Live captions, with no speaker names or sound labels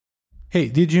Hey,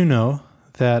 did you know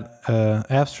that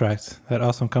Abstract, that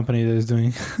awesome company that is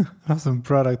doing awesome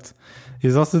product,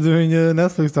 is also doing a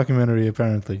Netflix documentary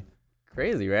apparently?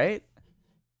 Crazy, right?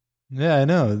 Yeah, I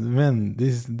know. Man,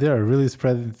 they are really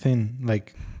spread thin.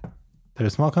 Like they're a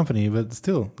small company, but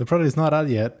still, the product is not out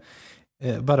yet.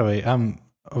 By the way, I'm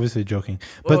obviously joking,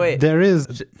 Wait, but wait. there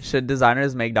is. Should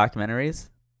designers make documentaries?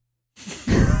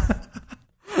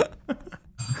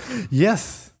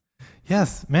 Yes,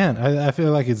 yes, man. I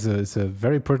feel like it's a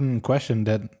very pertinent question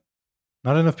that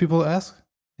not enough people ask,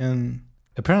 and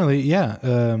apparently, yeah.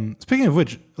 Speaking of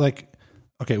which, like,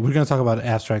 okay, we're gonna talk about the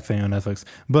Abstract thing on Netflix,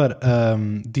 but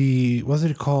the what's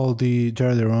it called? The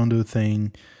Jared Arondo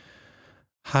thing,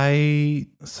 high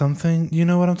something. You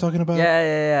know what I'm talking about?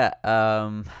 Yeah.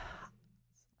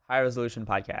 High resolution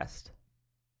podcast.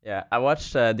 Yeah, I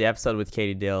watched the episode with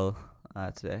Katie Dill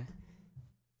today.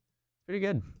 Pretty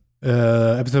good.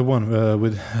 Episode one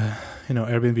with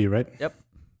Airbnb, right? Yep.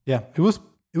 Yeah, it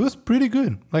was pretty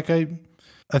good. Like I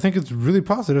think it's really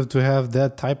positive to have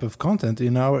that type of content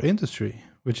in our industry,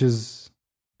 which is,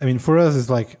 I mean, for us, it's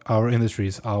like our industry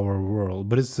is our world,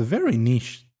 but it's a very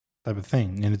niche type of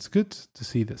thing, and it's good to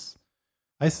see this.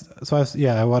 I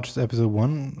watched episode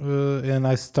one, and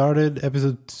I started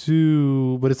episode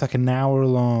two, but it's like an hour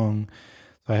long,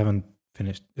 so I haven't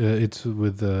finished. It's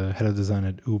with the head of design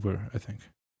at Uber, I think.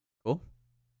 Cool.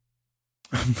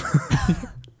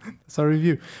 That's our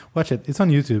review. Watch it. It's on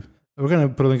YouTube. We're gonna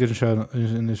put a link in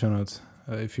the show notes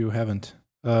if you haven't.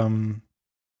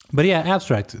 But yeah,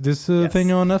 Abstract. This Yes.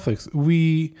 thing on Netflix.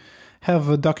 We have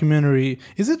a documentary.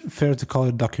 Is it fair to call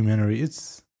it documentary?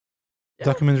 It's Yeah.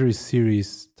 documentary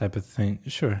series type of thing.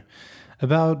 Sure,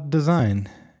 about design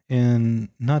and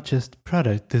not just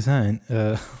product design,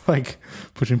 like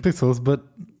pushing pixels, but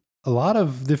a lot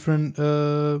of different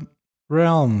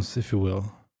realms, if you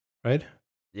will. Right?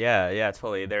 Yeah,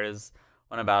 totally. There's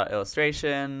one about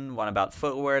illustration, one about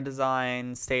footwear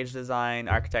design, stage design,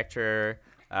 architecture,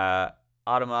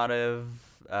 automotive,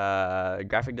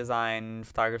 graphic design,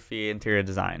 photography, interior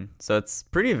design. So it's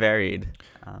pretty varied.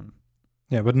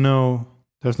 Yeah, but no,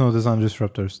 there's no design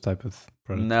disruptors type of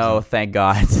product. No, design. thank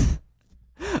God.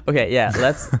 Okay, yeah,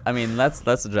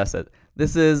 let's address it.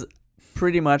 This is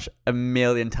pretty much a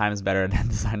million times better than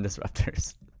design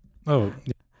disruptors. Oh,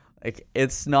 yeah. Like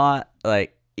it's not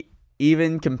like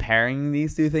even comparing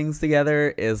these two things together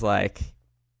is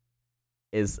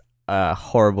a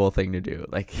horrible thing to do.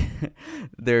 Like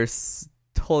they're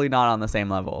totally not on the same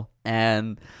level.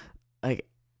 And like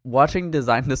watching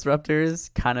design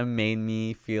disruptors kind of made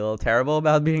me feel terrible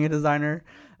about being a designer.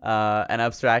 And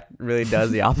Abstract really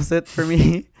does the opposite for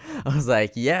me. I was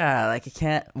like, yeah, like I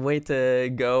can't wait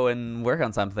to go and work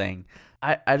on something.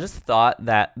 I just thought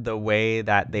that the way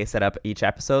that they set up each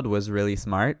episode was really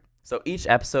smart. So each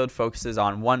episode focuses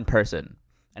on one person,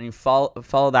 and you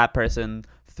follow that person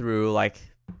through like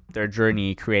their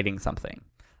journey creating something.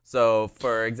 So,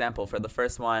 for example, for the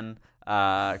first one,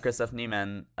 Christoph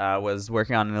Niemann was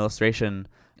working on an illustration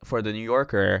for the New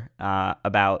Yorker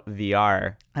about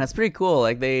VR, and it's pretty cool.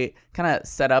 Like they kind of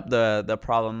set up the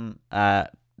problem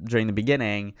during the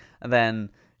beginning, and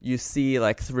then you see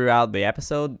like throughout the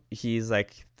episode, he's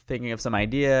like thinking of some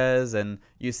ideas, and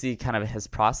you see kind of his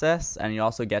process, and you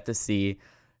also get to see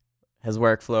his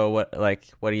workflow,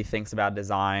 what he thinks about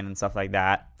design and stuff like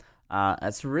that.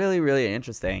 It's really, really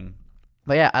interesting.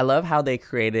 But yeah, I love how they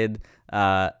created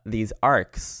these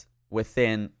arcs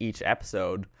within each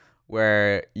episode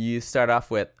where you start off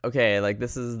with, okay, like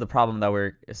this is the problem that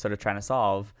we're sort of trying to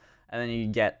solve. And then you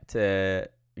get to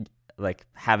like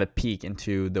have a peek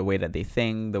into the way that they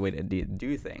think, the way that they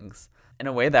do things in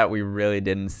a way that we really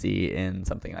didn't see in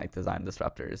something like Design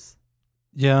Disruptors.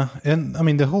 Yeah, and I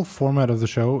mean the whole format of the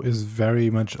show is very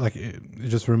much like it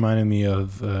just reminded me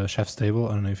of Chef's Table.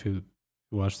 I don't know if you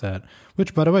watched that.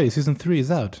 Which, by the way, season 3 is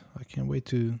out. I can't wait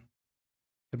to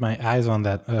get my eyes on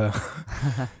that.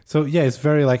 So yeah, it's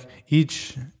very like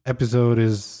each episode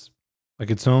is like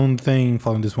its own thing,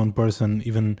 following this one person.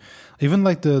 Even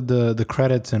like the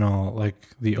credits and all, like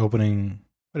the opening.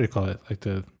 What do you call it? Like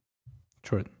the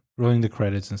short rolling the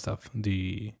credits and stuff.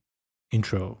 The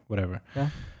intro, whatever. Yeah.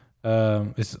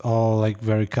 It's all like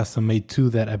very custom made to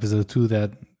that episode, to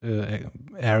that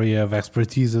area of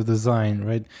expertise of design,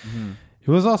 right? Mm-hmm. It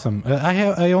was awesome.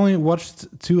 I only watched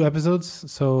 2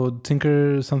 episodes. So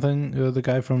Tinker something, the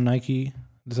guy from Nike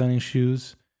designing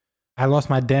shoes. I lost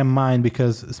my damn mind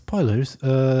because spoilers.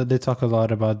 They talk a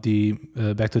lot about the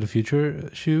Back to the Future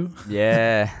shoe.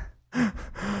 Yeah.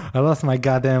 I lost my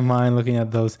goddamn mind looking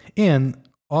at those. And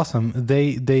awesome,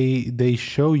 they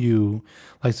show you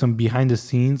like some behind the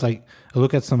scenes, like a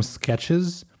look at some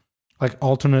sketches, like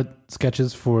alternate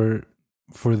sketches for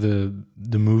for the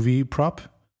movie prop,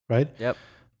 right? Yep.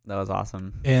 That was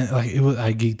awesome. And like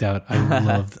I geeked out. I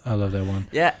love that one.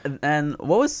 Yeah, and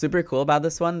what was super cool about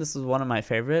this one, this was one of my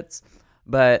favorites,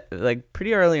 but like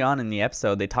pretty early on in the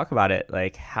episode, they talk about it,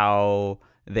 like how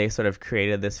they sort of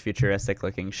created this futuristic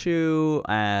looking shoe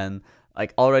and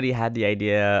like already had the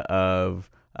idea of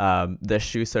the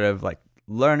shoe sort of like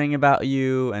learning about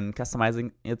you and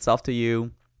customizing itself to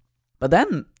you. But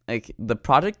then like the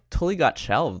project totally got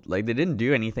shelved. Like they didn't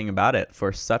do anything about it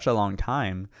for such a long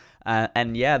time.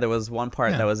 And yeah, there was one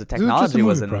part that was the technology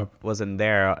wasn't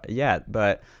there yet.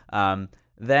 But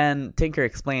then Tinker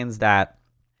explains that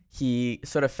he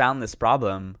sort of found this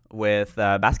problem with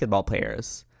basketball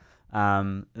players,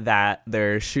 that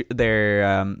their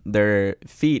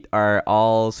feet are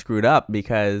all screwed up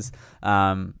because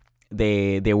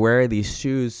they wear these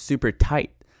shoes super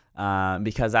tight.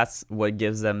 Because that's what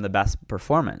gives them the best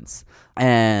performance.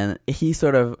 And he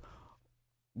sort of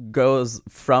goes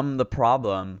from the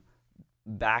problem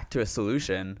back to a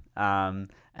solution.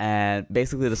 And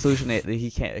basically the solution that he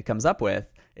comes up with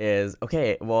is,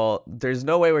 okay, well, there's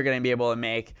no way we're going to be able to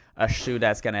make a shoe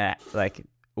that's going to like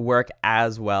work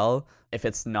as well if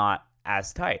it's not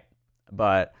as tight.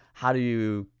 But how do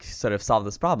you sort of solve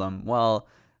this problem? Well,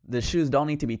 the shoes don't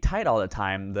need to be tight all the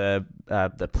time. The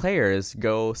players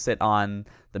go sit on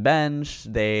the bench.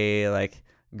 They like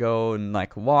go and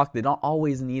like walk. They don't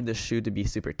always need the shoe to be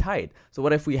super tight. So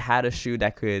what if we had a shoe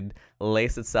that could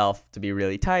lace itself to be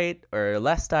really tight or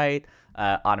less tight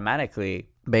automatically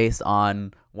based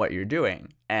on what you're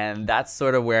doing? And that's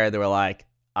sort of where they were like,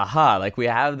 aha, like we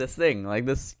have this thing, like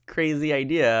this crazy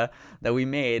idea that we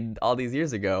made all these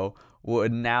years ago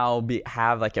would now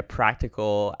have like a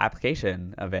practical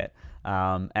application of it.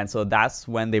 And so that's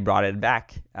when they brought it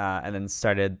back and then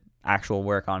started actual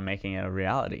work on making it a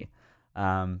reality.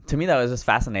 To me, that was just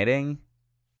fascinating.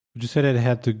 Would you say that it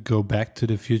had to go back to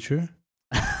the future?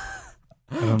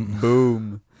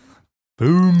 Boom.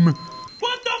 Boom.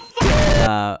 What the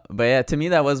fuck? But yeah, to me,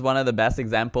 that was one of the best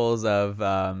examples of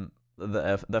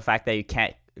the fact that you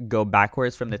can't go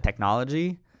backwards from the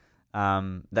technology.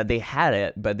 That they had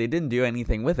it, but they didn't do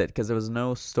anything with it because there was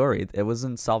no story. It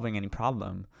wasn't solving any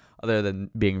problem other than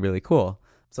being really cool.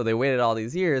 So they waited all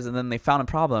these years and then they found a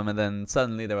problem and then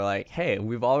suddenly they were like, hey,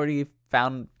 we've already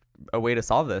found a way to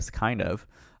solve this, kind of.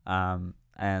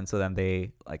 And so then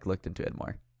they like looked into it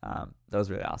more. That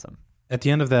was really awesome. At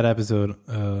the end of that episode,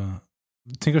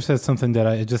 Tinker said something that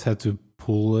I just had to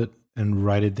pull it and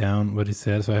write it down, what he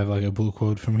said. So I have like a bullet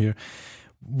quote from here,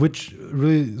 which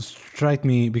really struck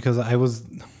me because I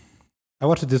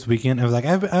watched it this weekend. I was like,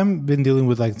 I've been dealing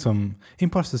with like some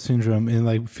imposter syndrome and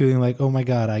like feeling like, oh my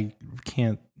God, I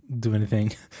can't do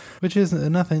anything, which is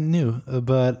nothing new.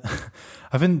 But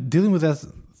I've been dealing with that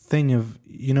thing of,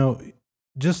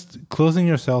 just closing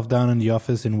yourself down in the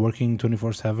office and working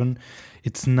 24/7.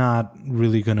 It's not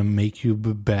really going to make you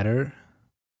better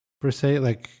per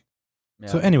se.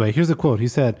 So anyway, here's a quote. He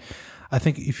said, I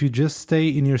think if you just stay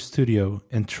in your studio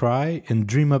and try and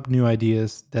dream up new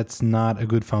ideas, that's not a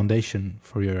good foundation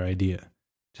for your idea.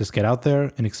 Just get out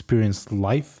there and experience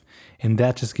life, and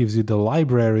that just gives you the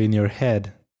library in your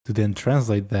head to then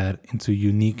translate that into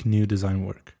unique new design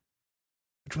work.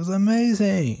 Which was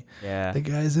amazing. Yeah. The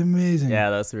guy's amazing. Yeah,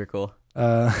 that was super cool.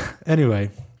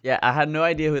 Anyway. Yeah, I had no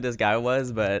idea who this guy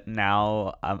was, but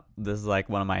now this is like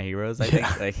one of my heroes, I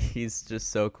think. Like, he's just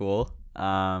so cool.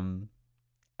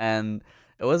 And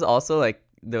it was also like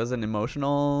there was an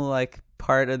emotional like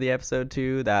part of the episode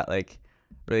too that like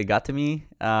really got to me.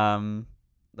 That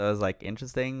was like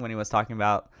interesting when he was talking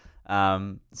about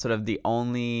sort of the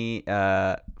only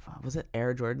was it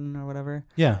Air Jordan or whatever?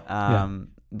 Yeah.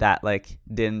 That like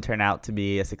didn't turn out to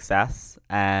be a success,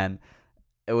 and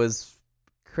it was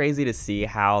crazy to see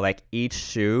how like each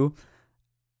shoe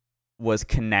was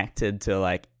connected to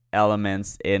like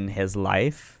elements in his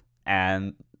life,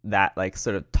 and that like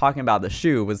sort of talking about the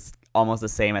shoe was almost the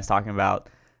same as talking about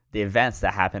the events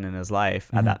that happened in his life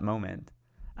at that moment.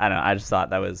 I don't know. I just thought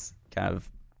that was kind of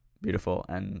beautiful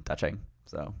and touching.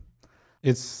 So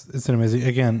it's an amazing.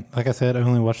 Again, like I said, I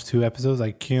only watched 2 episodes.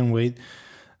 I can't wait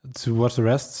to watch the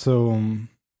rest. So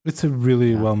it's a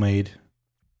really well-made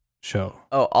show.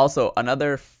 Oh, also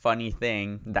another funny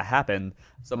thing that happened.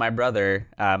 So my brother,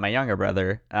 my younger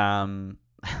brother,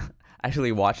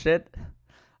 actually watched it.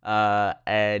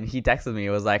 And he texted me.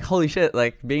 It was like, holy shit,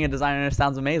 like being a designer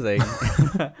sounds amazing.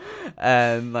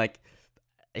 And like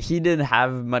he didn't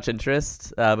have much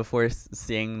interest before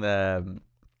seeing the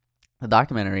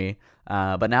documentary,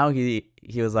 but now he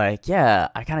was like, yeah,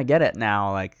 I kind of get it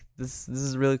now, like this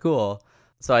is really cool.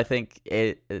 So I think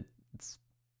it's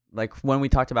like when we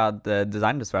talked about the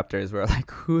design disruptors, we're like,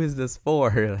 who is this for?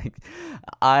 Like,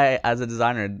 I as a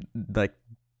designer like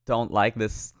don't like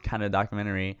this kind of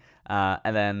documentary.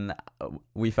 And then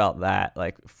we felt that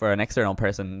like for an external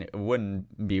person, it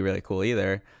wouldn't be really cool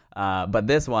either. But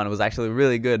this one was actually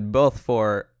really good, both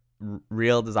for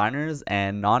real designers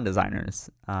and non-designers.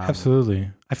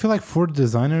 Absolutely. I feel like for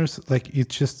designers, like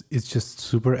it's just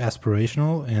super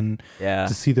aspirational, and Yeah.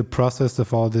 to see the process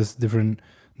of all these different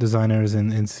designers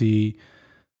and see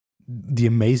the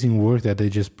amazing work that they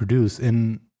just produce.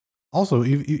 And also,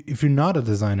 if you're not a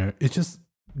designer, it's just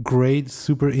great,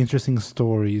 super interesting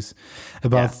stories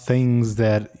about things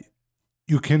that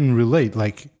you can relate.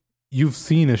 Like, you've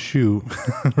seen a shoe,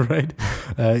 right?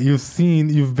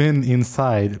 You've been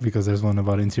inside, because there's one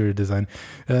about interior design.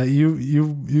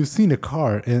 You've seen a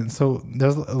car, and so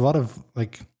there's a lot of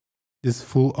like these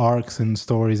full arcs and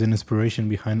stories and inspiration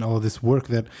behind all this work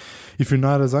that, if you're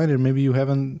not a designer, maybe you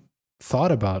haven't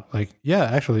thought about. Like, yeah,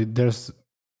 actually, there's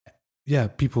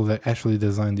people that actually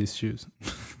design these shoes,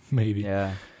 maybe.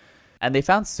 Yeah, and they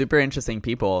found super interesting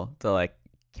people to like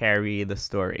carry the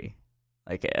story.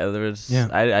 Like there was,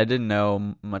 I didn't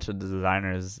know much of the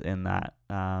designers in that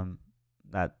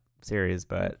that series,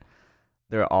 but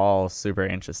they're all super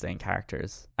interesting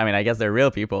characters. I mean, I guess they're real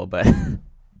people, but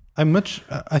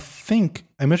I think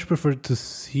I much prefer to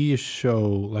see a show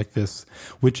like this,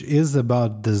 which is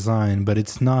about design, but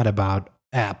it's not about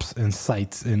apps and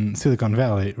sites in Silicon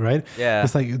Valley, right? Yeah,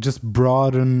 it's like just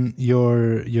broaden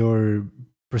your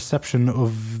perception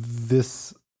of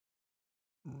this,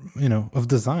 of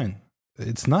design.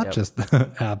 It's not just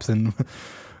apps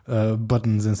and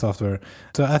buttons and software.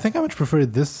 So I think I much prefer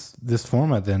this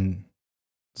format than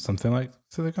something like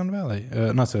Silicon Valley.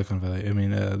 Not Silicon Valley. I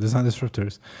mean, Design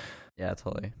Disruptors. Yeah,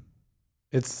 totally.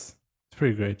 It's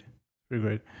pretty great. Pretty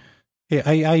great.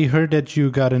 Hey, I heard that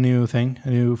you got a new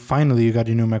thing. Finally, you got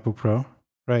your new MacBook Pro,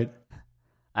 right?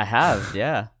 I have,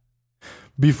 yeah.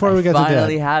 Before we get to that,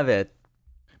 finally have it.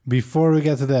 Before we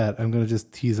get to that, I'm going to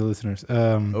just tease the listeners.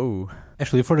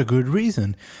 Actually, for a good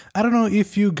reason. I don't know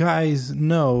if you guys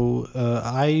know,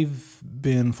 I've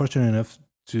been fortunate enough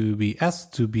to be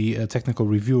asked to be a technical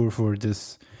reviewer for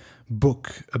this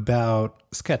book about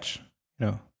Sketch.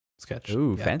 Sketch.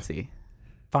 Ooh, fancy.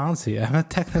 Fancy. I'm a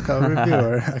technical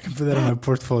reviewer. I can put that in my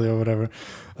portfolio or whatever.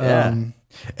 Yeah.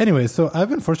 Anyway, so I've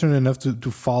been fortunate enough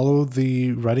to follow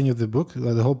the writing of the book,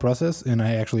 the whole process, and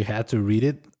I actually had to read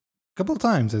it couple of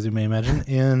times, as you may imagine.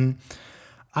 And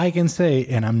I can say,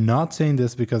 and I'm not saying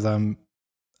this because I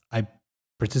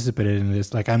participated in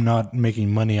this, like I'm not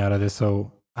making money out of this,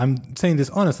 so I'm saying this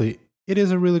honestly, it is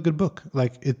a really good book.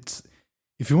 Like, it's,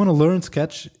 if you want to learn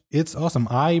Sketch, it's awesome.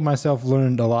 I myself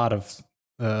learned a lot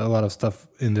of stuff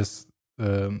in this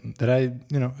that I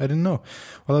didn't know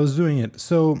while I was doing it.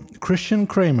 So Christian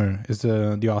Kramer is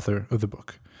the author of the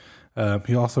book.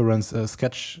 He also runs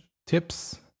Sketch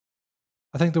Tips,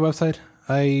 I think, the website.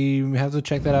 I have to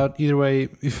check that out. Either way,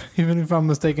 even if I'm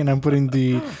mistaken, I'm putting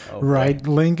the right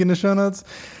link in the show notes.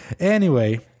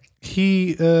 Anyway,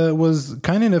 he was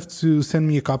kind enough to send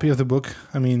me a copy of the book.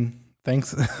 I mean,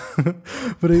 thanks.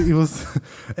 But it was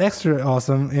extra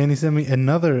awesome. And he sent me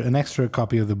an extra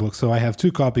copy of the book. So I have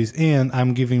 2 copies, and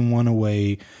I'm giving one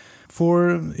away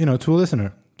for, to a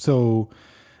listener. So,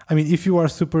 I mean, if you are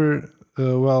super,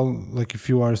 if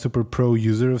you are a super pro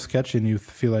user of Sketch and you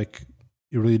feel like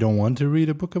you really don't want to read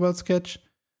a book about Sketch,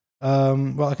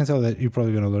 I can tell that you're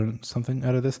probably going to learn something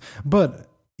out of this. But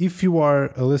if you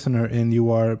are a listener and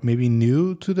you are maybe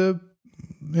new to the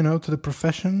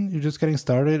profession, you're just getting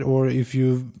started, or if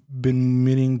you've been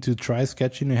meaning to try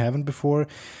Sketch and you haven't before,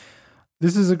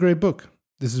 this is a great book.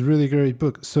 This is really a great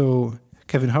book. So,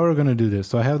 Kevin, how are we going to do this?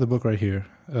 So I have the book right here.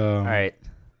 All right.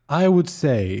 I would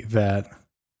say that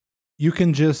you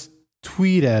can just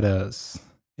tweet at us,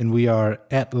 and we are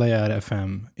at Layout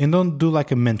FM. And don't do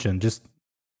like a mention. Just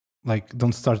like,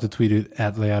 don't start the tweet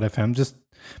at Layout FM. Just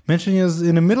mention us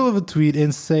in the middle of a tweet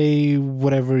and say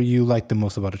whatever you like the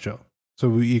most about the show.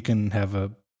 So you can have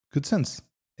a good sense.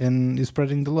 And you're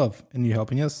spreading the love. And you're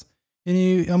helping us.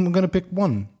 And I'm going to pick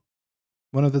one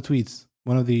of the tweets.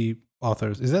 One of the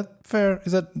authors. Is that fair?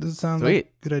 Does that sound like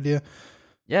a good idea?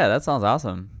 Yeah, that sounds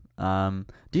awesome.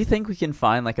 Do you think we can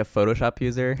find like a Photoshop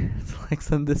user to like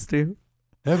send this to?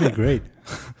 That'd be great.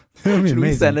 That'd be Should amazing.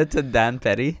 we send it to Dan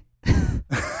Petty?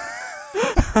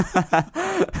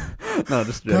 No,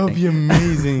 just joking. That would be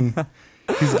amazing.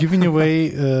 He's giving away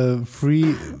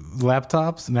free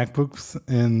laptops, MacBooks,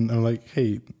 and I'm like,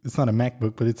 hey, it's not a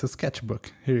MacBook, but it's a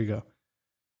sketchbook. Here you go.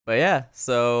 But yeah,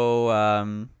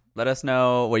 so let us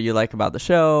know what you like about the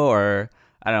show, or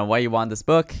I don't know why you want this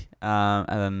book, and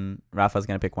then Rafa's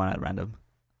gonna pick one at random.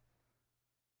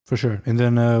 For sure. And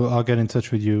then I'll get in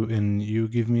touch with you, and you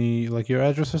give me like your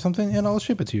address or something, and I'll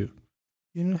ship it to you.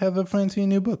 You have a fancy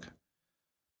new book.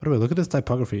 By the way, look at this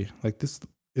typography. Like this,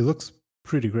 it looks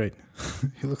pretty great.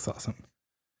 It looks awesome.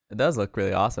 It does look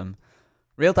really awesome.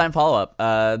 Real-time follow-up.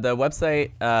 The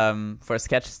website for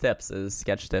Sketch Tips is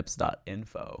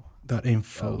sketchtips.info.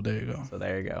 .info. There you go. So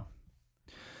there you go.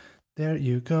 There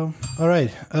you go. All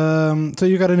right. So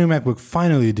you got a new MacBook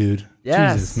finally, dude.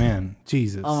 Yes. Jesus, man.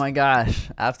 Jesus. Oh my gosh.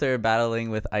 After battling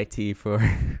with IT for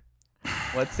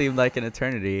what seemed like an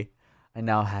eternity, I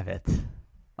now have it.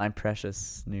 My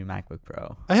precious new MacBook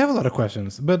Pro. I have a lot of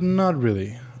questions, but not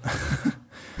really.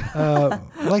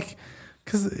 Because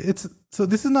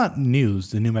this is not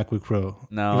news, the new MacBook Pro.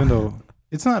 No. Even though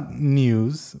it's not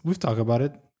news. We've talked about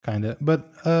it, kind of.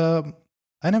 But I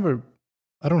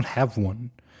don't have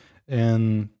one.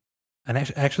 And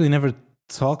actually never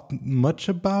talked much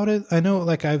about it. I know,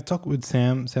 like, I've talked with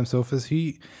Sam Sofas.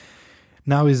 He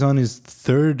now is on his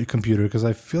third computer because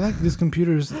I feel like these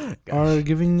computers are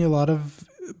giving you a lot of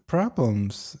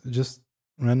problems. Just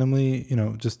randomly,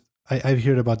 I've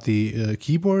heard about the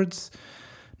keyboards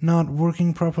not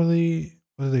working properly.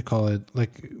 What do they call it?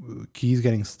 Like keys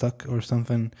getting stuck or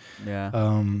something.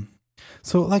 Yeah.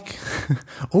 So like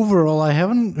overall, I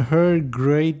haven't heard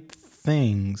great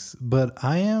things, but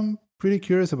I am pretty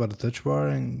curious about the touch bar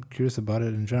and curious about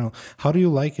it in general. How do you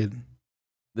like it?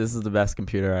 This is the best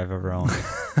computer I've ever owned.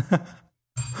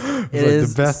 It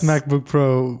is the best MacBook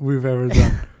Pro we've ever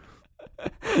done.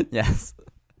 Yes.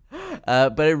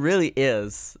 But it really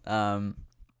is.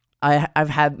 I've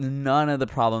had none of the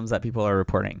problems that people are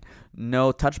reporting.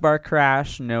 No touch bar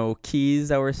crash, no keys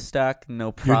that were stuck,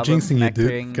 no problems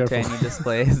connecting to any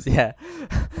displays. Yeah.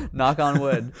 Knock on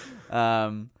wood.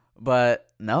 But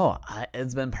no,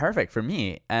 it's been perfect for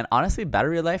me. And honestly,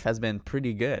 battery life has been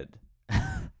pretty good.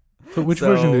 So which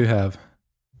version do you have?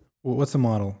 What's the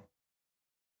model?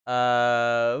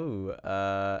 So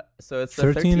it's a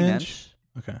 13-inch.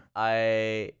 Okay.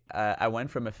 I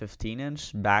went from a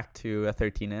 15-inch back to a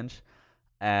 13-inch,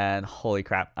 and holy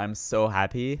crap, I'm so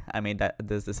happy I made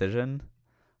this decision.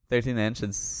 13-inch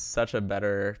is such a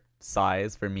better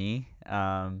size for me.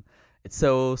 It's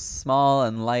so small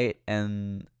and light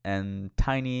and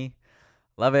tiny.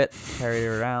 Love it. Carry it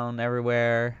around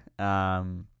everywhere.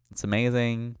 It's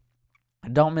amazing. I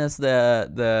don't miss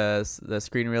the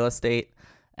screen real estate.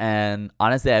 And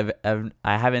honestly,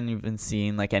 I haven't even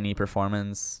seen like any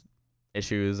performance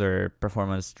issues or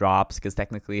performance drops because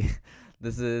technically,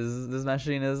 this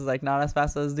machine is like not as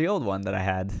fast as the old one that I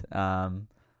had.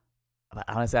 But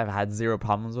honestly, I've had zero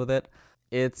problems with it.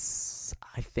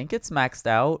 I think it's maxed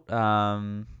out.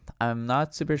 I'm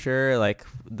not super sure like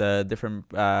the different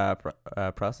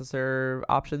processor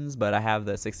options, but I have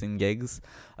the 16 gigs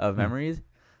of memory,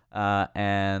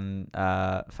 and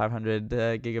 500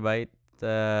 gigabyte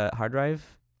hard drive.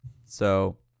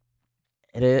 So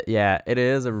it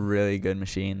is a really good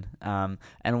machine.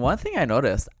 And one thing I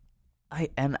noticed, I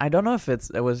don't know if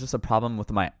it was just a problem with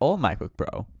my old MacBook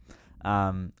Pro.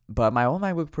 But my old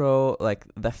MacBook Pro, like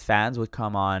the fans would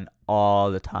come on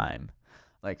all the time.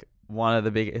 Like one of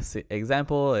the biggest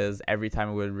example is every time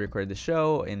we would record the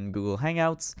show in Google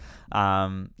Hangouts.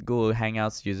 Google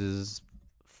Hangouts uses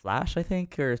Flash, I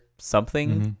think, or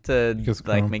something to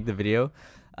like make the video.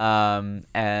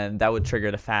 And that would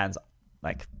trigger the fans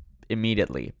like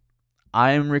immediately.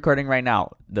 I'm recording right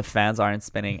now. The fans aren't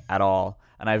spinning at all.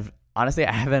 And I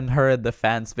haven't heard the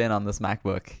fan spin on this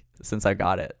MacBook since I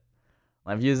got it.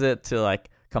 I've used it to like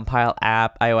compile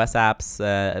iOS apps,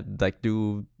 like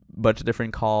do a bunch of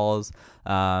different calls,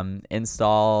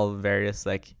 install various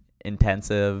like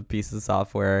intensive pieces of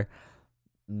software.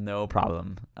 No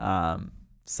problem.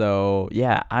 So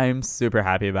yeah, I'm super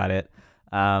happy about it.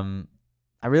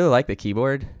 I really like the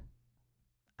keyboard.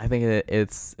 I think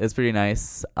it's pretty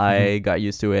nice. I got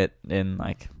used to it in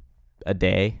like a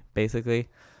day, basically.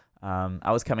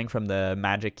 I was coming from the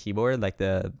Magic Keyboard, like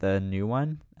the new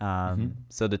one.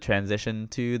 So the transition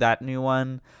to that new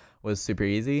one was super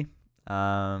easy.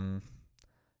 Yeah,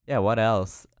 what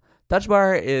else? Touch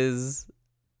bar is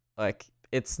like,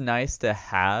 it's nice to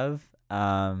have,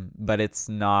 but it's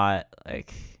not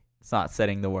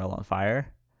setting the world on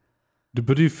fire.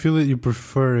 But do you feel that you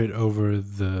prefer it over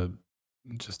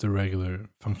just the regular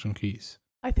function keys?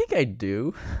 I think I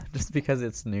do, just because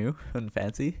it's new and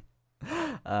fancy.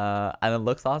 And it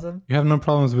looks awesome. You have no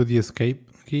problems with the escape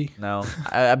key? No,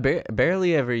 I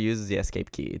barely ever use the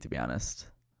escape key, to be honest.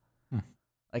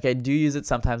 Like I do use it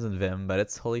sometimes in Vim, but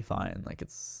it's totally fine. Like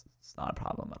it's not a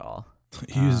problem at all.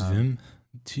 You use Vim?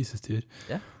 Jesus, dude.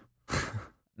 Yeah.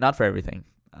 Not for everything.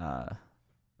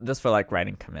 Just for like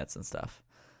writing commits and stuff.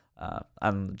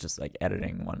 I'm just like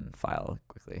editing one file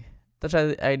quickly. Touch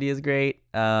ID is great.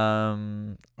 What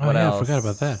else? I forgot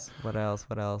about that. What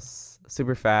else?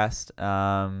 Super fast.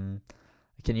 I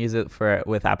can use it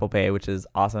with Apple Pay, which is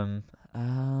awesome.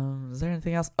 Is there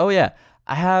anything else? Oh yeah,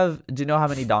 I have. Do you know how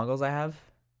many dongles I have?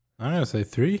 I'm gonna say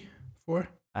 3, 4.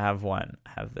 I have one. I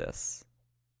have this.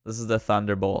 This is the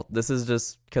Thunderbolt. This is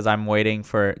just because I'm waiting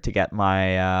to get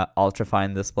my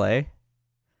ultra-fine display.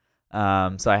 So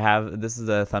I have, this is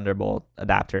a Thunderbolt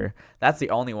adapter. That's the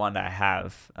only one that I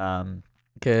have.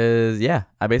 Cause yeah,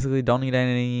 I basically don't need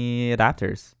any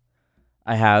adapters.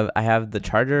 I have the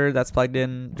charger that's plugged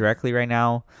in directly right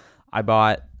now. I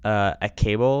bought a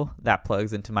cable that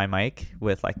plugs into my mic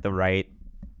with like the right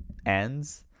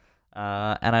ends.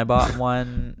 And I bought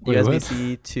one Wait,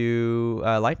 USB-C to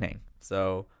Lightning.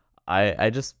 So I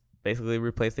just basically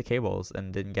replaced the cables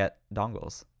and didn't get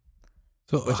dongles.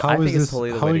 So Which I how think is is this?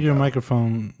 totally the How way is to your go.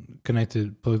 microphone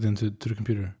connected, plugged into the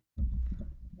computer?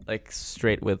 Like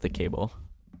straight with the cable.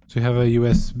 So you have a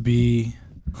USB.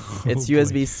 It's Oh, boy.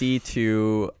 USB-C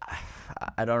to,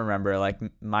 I don't remember, like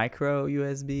micro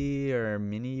USB or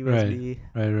mini USB.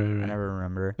 Right. I never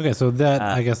remember. Okay, so that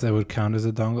I guess that would count as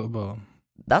a dongle. Well,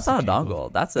 That's not a cable.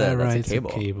 dongle. That's yeah, a right, that's a cable.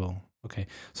 It's a cable. Okay,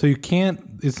 so you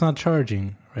can't. It's not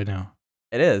charging right now.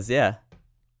 It is, yeah.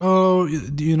 Oh,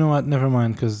 you know what? Never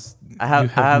mind, because I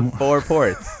have 4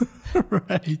 ports.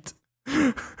 right.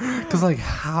 Because like,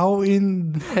 how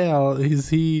in hell is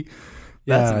he?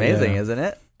 That's Yeah, amazing, yeah. isn't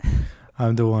it?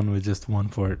 I'm the one with just one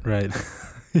port, right?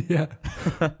 Yeah.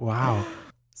 Wow.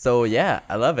 So yeah,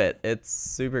 I love it. It's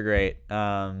super great.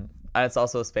 It's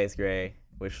also space gray,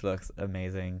 which looks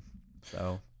amazing.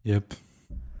 So Yep.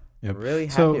 I'm really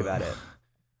happy So, about it.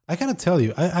 I gotta tell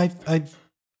you, I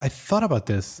thought about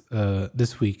this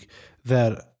this week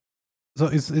that so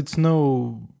it's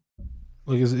no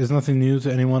like it's nothing new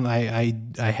to anyone. I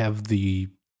have the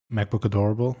MacBook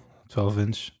Adorable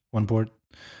 12-inch one port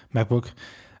MacBook.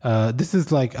 This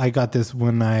is like I got this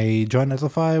when I joined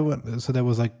Netlify, so that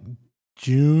was like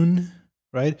June,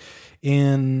 right?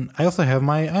 And I also have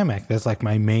my iMac. That's like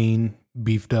my main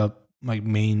beefed up, my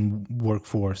main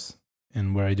workforce,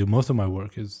 and where I do most of my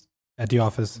work is at the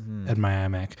office at my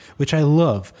iMac, which I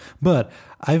love. But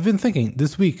I've been thinking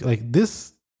this week, like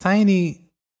this tiny,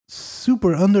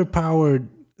 super underpowered,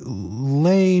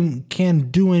 lame,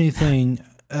 can't do anything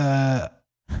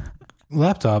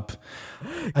laptop.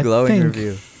 Glowing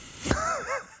review.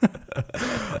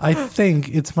 I think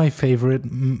it's my favorite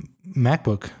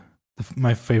MacBook,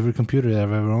 my favorite computer that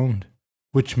I've ever owned,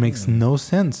 which makes no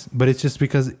sense. But it's just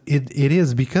because it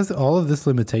is because all of these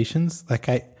limitations, like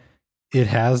it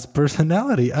has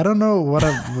personality. I don't know what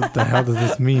the hell does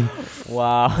this mean?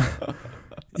 Wow.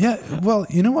 Yeah, well,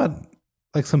 you know what?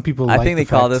 Like some people, I like think the they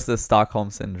call fact- this the Stockholm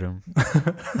syndrome.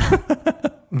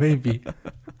 Maybe.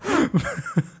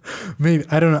 Maybe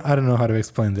I don't know how to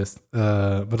explain this.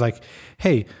 But like,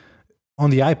 hey, on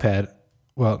the iPad,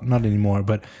 well, not anymore,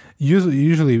 but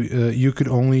usually you could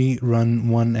only run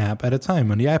one app at a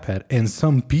time on the iPad, and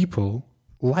some people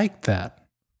like that,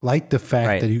 like the fact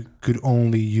Right. that you could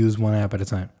only use one app at a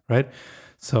time, right?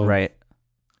 So Right.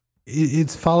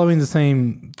 it's following the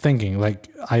same thinking. Like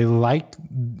I like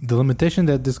the limitation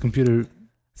that this computer.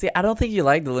 See, I don't think you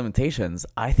like the limitations.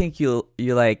 I think you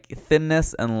like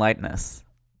thinness and lightness.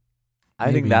 I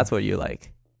think Maybe. that's what you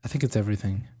like. I think it's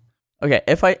everything. Okay,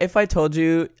 if I told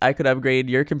you I could upgrade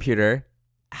your computer,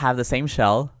 have the same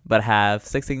shell, but have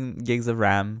 16 gigs of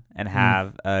RAM and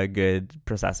have a good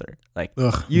processor, like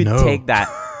Ugh, you'd no. take that.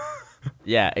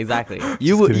 Yeah, exactly. kidding.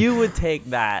 You would take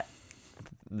that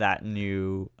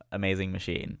new amazing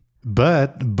machine.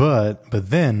 But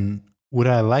then would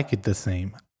I like it the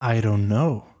same? I don't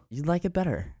know. You'd like it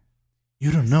better.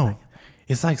 You don't know.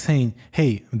 It's like saying,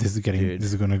 "Hey, this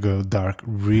is gonna go dark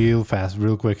real fast,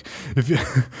 real quick." If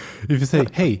you say,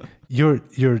 "Hey,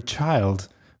 your child,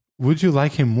 would you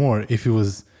like him more if he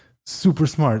was super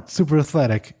smart, super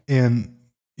athletic, and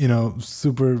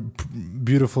super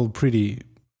beautiful, pretty?"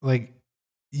 Like,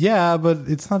 yeah, but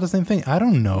it's not the same thing. I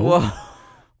don't know. Whoa.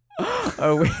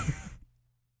 Are we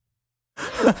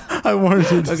I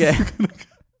wanted to. okay?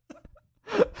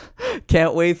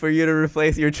 Can't wait for you to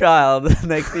replace your child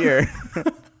next year.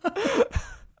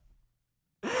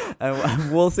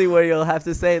 And we'll see what you'll have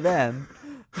to say then.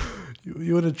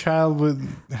 You want a child with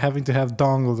having to have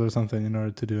dongles or something in order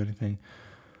to do anything.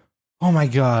 Oh my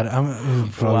god! I'm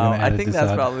probably Wow, gonna I edit think this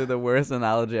that's out. probably the worst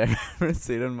analogy I've ever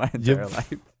seen in my entire Yep.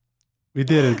 life. We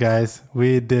did it, guys.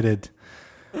 We did it.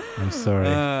 I'm sorry.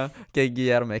 Okay,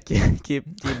 Guillermo, keep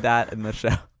that in the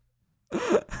show.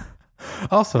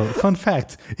 Also, fun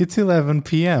fact: it's 11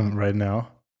 p.m. right now.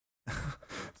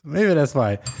 Maybe that's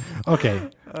why. Okay,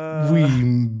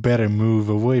 we better move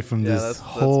away from this let's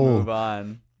whole. move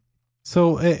on.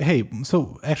 So hey,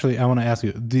 so actually, I want to ask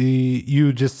you.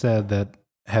 You just said that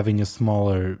having a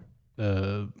smaller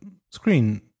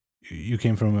screen, you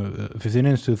came from a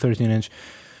 15-inch to a 13-inch.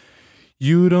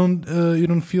 You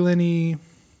don't feel any.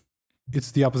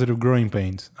 It's the opposite of growing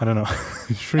pains. I don't know,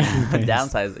 shrinking pains.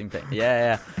 Downsizing pain.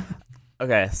 Yeah.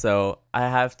 Okay, so I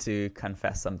have to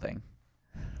confess something.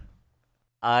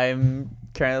 I'm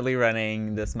currently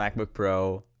running this MacBook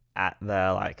Pro at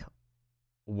the like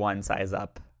one size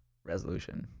up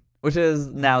resolution, which is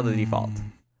now the default.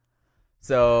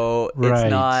 So it's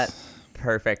not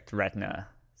perfect Retina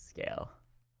scale.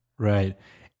 Right.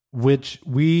 Which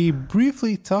we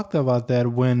briefly talked about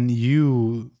that when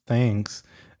you, thanks,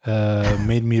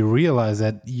 made me realize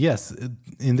that, yes,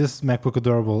 in this MacBook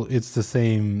Adorable, it's the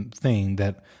same thing,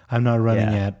 that I'm not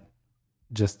running at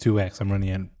just 2x. I'm running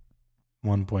at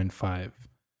 1.5.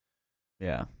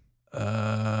 Yeah.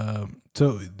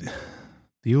 So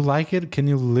do you like it? Can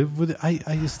you live with it?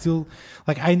 I still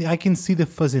like I can see the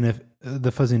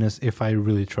fuzziness if I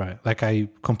really try. Like I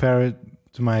compare it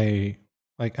to my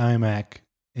like iMac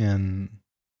and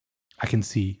I can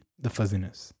see the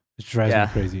fuzziness. It drives me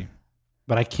crazy.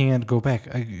 But I can't go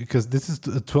back because this is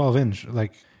a 12-inch.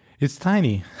 Like it's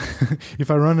tiny.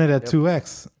 If I run it at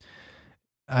 2x,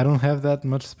 I don't have that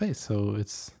much space. So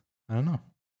it's I don't know.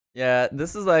 Yeah,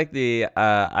 this is like the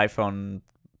iPhone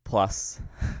Plus,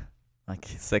 like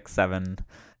 6, 7.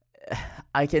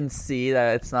 I can see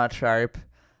that it's not sharp,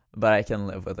 but I can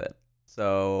live with it.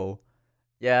 So,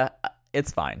 yeah,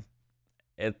 it's fine.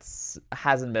 It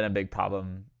hasn't been a big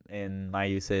problem in my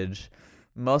usage.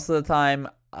 Most of the time,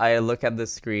 I look at the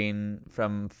screen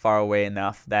from far away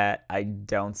enough that I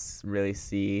don't really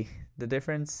see the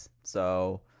difference.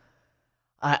 So,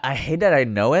 I hate that I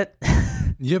know it.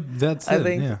 Yep, that's I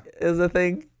think is a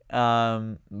thing.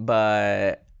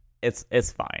 But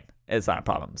it's fine. It's not a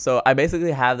problem. So I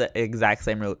basically have the exact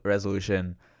same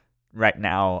resolution right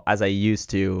now as I used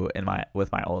to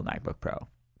with my old MacBook Pro.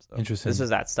 So interesting. It's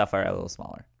just that stuff are a little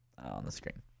smaller on the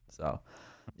screen. So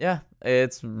yeah,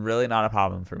 it's really not a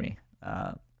problem for me.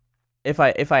 If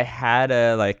I had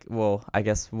I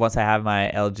guess once I have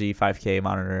my LG 5K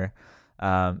monitor,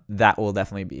 that will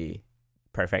definitely be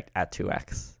perfect at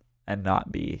 2x and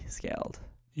not be scaled.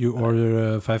 You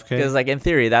order a 5K? Because like in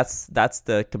theory, that's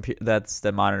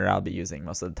the monitor I'll be using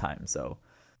most of the time. So,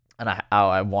 and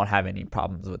I won't have any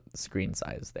problems with screen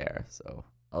size there. So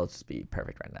I'll just be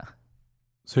perfect right now.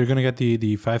 So you're gonna get the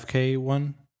 5K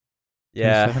one?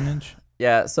 Yeah. 7-inch?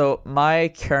 Yeah. So my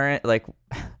current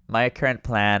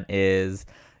plan is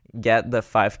get the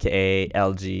 5K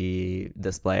LG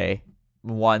display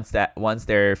once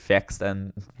they're fixed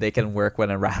and they can work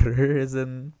when a router is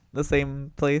in the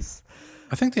same place.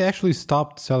 I think they actually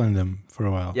stopped selling them for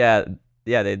a while. Yeah,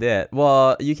 they did.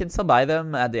 Well, you can still buy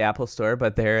them at the Apple Store,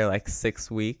 but they're like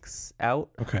 6 weeks out.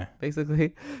 Okay.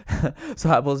 Basically.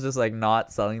 So Apple's just like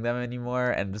not selling them anymore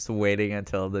and just waiting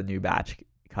until the new batch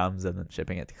comes and then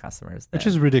shipping it to customers. Which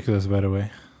is ridiculous, by the way.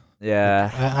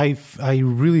 Yeah. I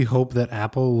really hope that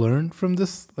Apple learned from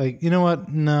this. Like, you know what?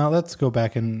 No, let's go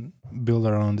back and build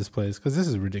our own displays because this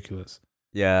is ridiculous.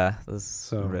 Yeah,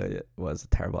 this really was a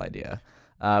terrible idea.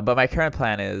 But my current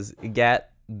plan is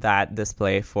get that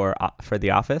display for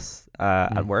the office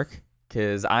at work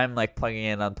because I'm like plugging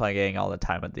in, unplugging all the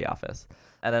time at the office.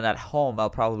 And then at home, I'll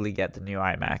probably get the new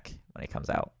iMac when it comes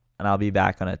out. And I'll be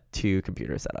back on a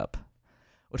 2-computer setup,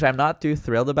 which I'm not too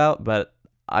thrilled about, but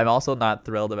I'm also not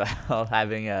thrilled about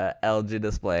having a LG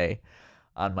display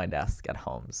on my desk at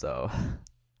home. So,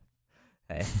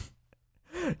 hey,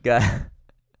 gotta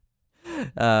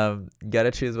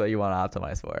choose what you want to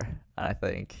optimize for. And I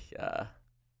think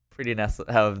prettiness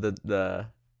of the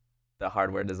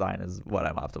hardware design is what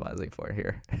I'm optimizing for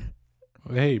here.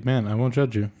 Hey man, I won't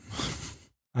judge you.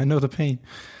 I know the pain.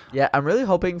 Yeah, I'm really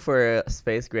hoping for a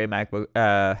space gray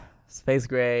iMac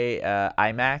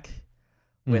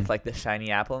with like the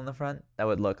shiny apple in the front. That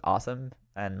would look awesome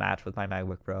and match with my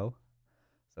MacBook Pro.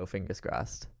 So fingers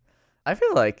crossed. I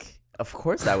feel like, of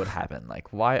course, that would happen.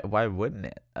 Like, why wouldn't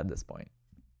it at this point?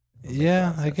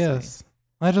 Yeah, I guess.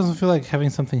 I doesn't feel like having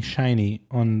something shiny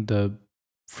on the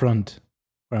front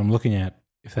where I'm looking at,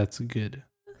 if that's good.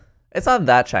 It's not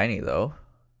that shiny though.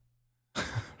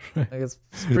 Like it's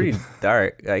pretty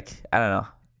dark. Like I don't know.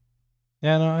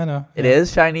 Yeah, no, I know. It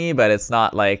is shiny, but it's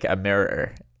not like a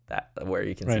mirror where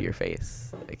you can see your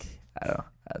face. Like I don't know.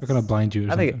 They're gonna blind you.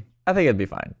 I think it'd be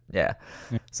fine. Yeah.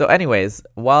 So, anyways,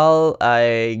 while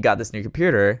I got this new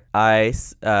computer, I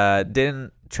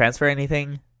didn't transfer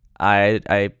anything.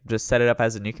 I just set it up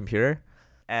as a new computer,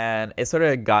 and it sort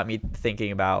of got me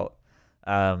thinking about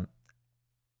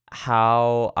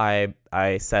how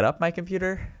I set up my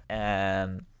computer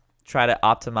and try to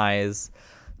optimize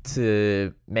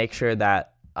to make sure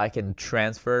that I can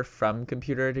transfer from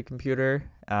computer to computer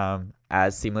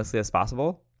as seamlessly as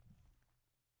possible.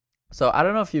 So I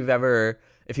don't know if you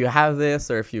have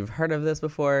this or if you've heard of this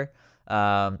before,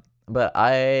 but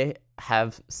I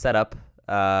have set up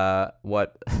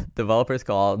what developers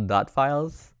call dot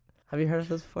files. Have you heard of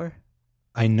this before?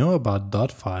 I know about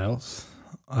dot files.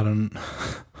 I don't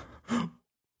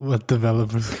what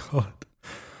developers call it.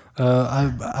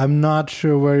 I'm not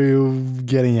sure where you're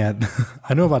getting at.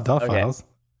 I know about dot files.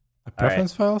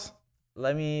 Preference files?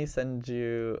 Let me send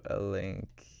you a link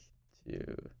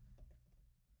to.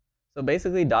 So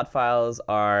basically, dot files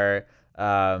are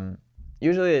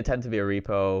usually they tend to be a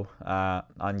repo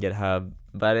on GitHub,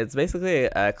 but it's basically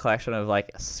a collection of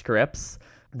like scripts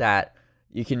that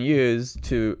you can use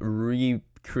to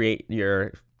recreate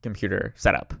your computer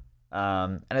setup.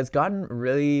 And it's gotten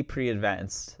really pretty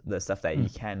advanced, the stuff that you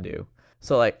can do.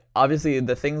 So like obviously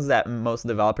the things that most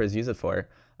developers use it for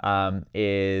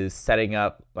is setting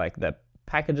up like the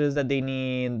packages that they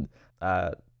need,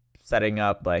 setting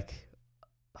up like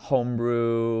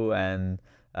Homebrew and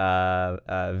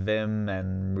Vim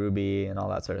and Ruby and all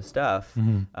that sort of stuff,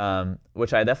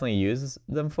 which I definitely use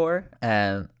them for.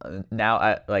 And now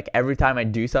I every time I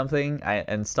do something, I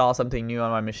install something new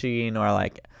on my machine, or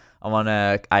like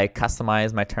I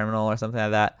customize my terminal or something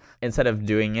like that. Instead of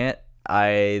doing it,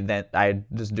 I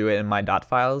just do it in my dot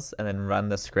files and then run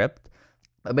the script.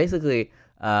 But basically,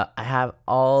 I have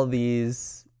all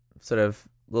these sort of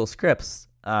little scripts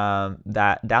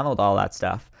that download all that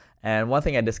stuff. And one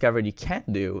thing I discovered you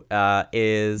can't do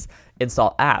is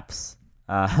install apps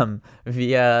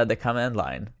via the command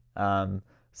line.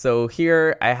 So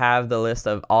here I have the list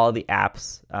of all the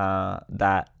apps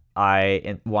that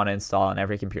I want to install on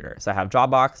every computer. So I have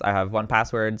Dropbox, I have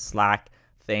 1Password, Slack,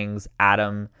 Things,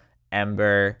 Atom,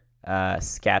 Ember,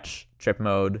 Sketch, Trip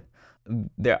Mode.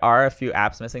 There are a few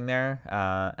apps missing there,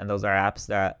 and those are apps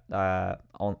that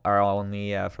are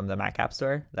only from the Mac App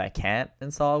Store that I can't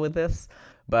install with this.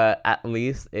 But at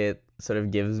least it sort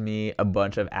of gives me a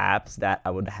bunch of apps that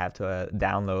I would have to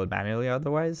download manually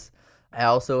otherwise. I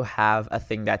also have a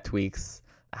thing that tweaks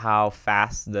how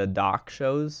fast the dock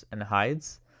shows and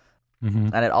hides.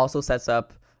 And it also sets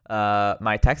up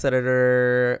my text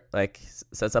editor, like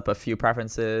sets up a few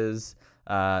preferences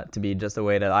to be just the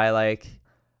way that I like.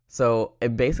 So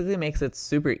it basically makes it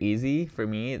super easy for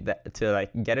me to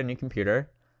like get a new computer.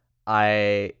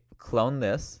 I clone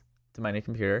this to my new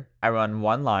computer. I run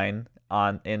one line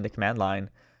in the command line,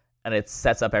 and it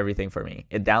sets up everything for me.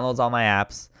 It downloads all my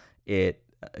apps. It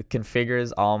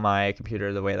configures all my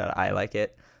computer the way that I like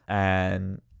it,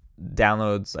 and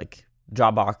downloads like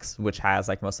Dropbox, which has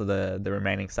like most of the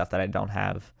remaining stuff that I don't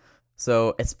have.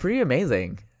 So it's pretty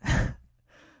amazing. I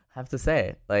have to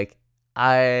say, like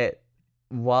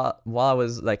while I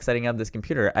was like setting up this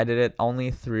computer, I did it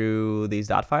only through these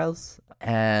dot files,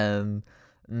 and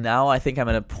now I think I'm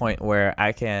at a point where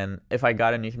I can, if I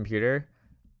got a new computer,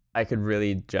 I could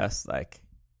really just like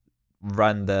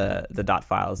run the dot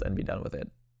files and be done with it.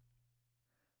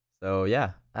 So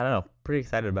yeah, I don't know, pretty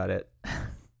excited about it.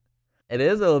 It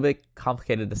is a little bit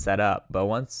complicated to set up, but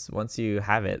once you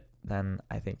have it, then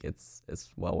I think it's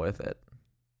well worth it.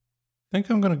 I think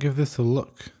I'm gonna give this a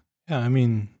look. Yeah, I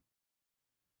mean,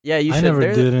 yeah, you I should. never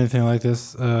did anything like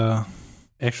this.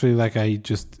 Actually, like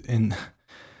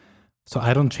so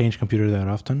I don't change computer that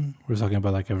often. We're talking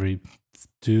about like every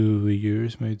 2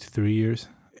 years, maybe 3 years.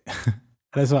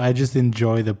 And so I just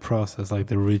enjoy the process, like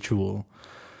the ritual.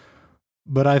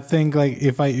 But I think like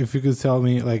if you could tell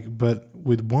me like, but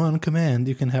with one command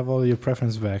you can have all your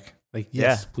preference back. Like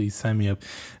yes, please sign me up.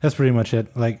 That's pretty much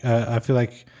it. Like I feel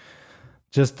like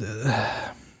just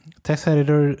text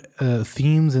editor,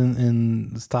 themes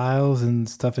and styles and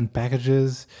stuff and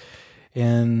packages.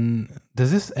 And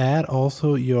does this add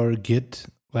also your Git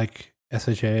like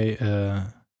SHA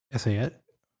SAT?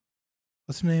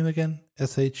 What's the name again?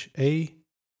 SHA?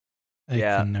 I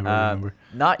can never remember.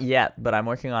 Not yet, but I'm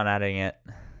working on adding it.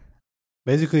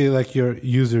 Basically, like your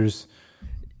users.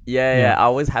 Yeah. I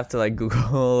always have to like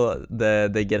Google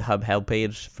the GitHub help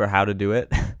page for how to do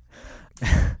it.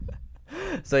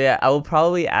 So yeah, I will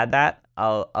probably add that.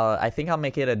 I think I'll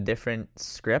make it a different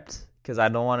script because I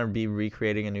don't want to be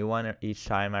recreating a new one each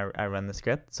time I run the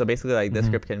script. So basically, like this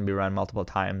script can be run multiple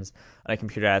times on a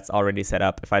computer that's already set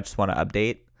up if I just want to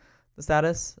update the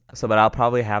status. So, but I'll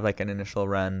probably have like an initial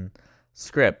run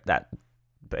script that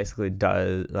basically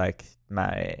does like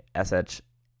my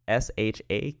SHA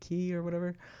key or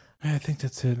whatever. I think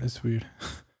that's it. It's weird.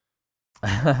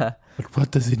 But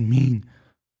what does it mean?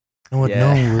 No one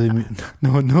knows what it means.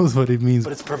 No one knows what it means.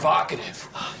 But it's provocative.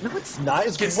 No, it's not.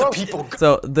 It gets the people.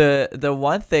 So the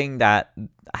one thing that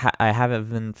I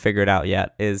haven't figured out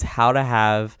yet is how to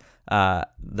have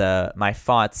my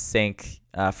fonts sync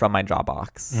from my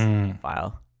Dropbox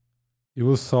file. You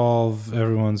will solve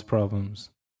everyone's problems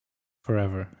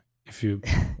forever if you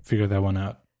figure that one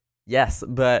out. Yes,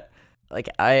 but like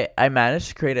I managed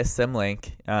to create a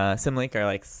symlink. Symlink are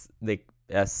like the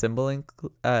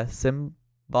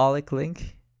symbolic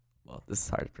link. Well, this is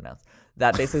hard to pronounce.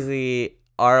 That basically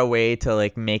are a way to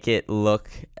like make it look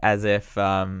as if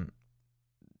that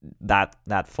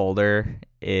folder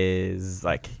is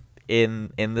like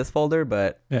in this folder,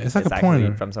 but it's like it's a actually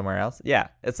pointer from somewhere else. Yeah,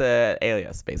 it's a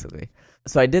alias basically.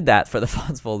 So I did that for the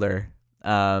fonts folder,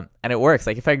 and it works.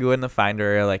 Like if I go in the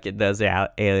Finder, like it does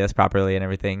the alias properly and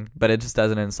everything, but it just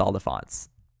doesn't install the fonts.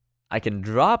 I can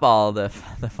drop all the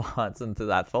fonts into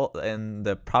that in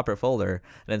the proper folder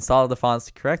and install the fonts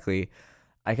correctly.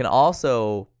 I can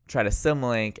also try to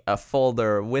symlink a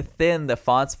folder within the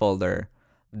fonts folder.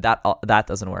 That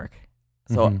doesn't work.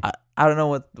 So I don't know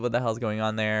what the hell's going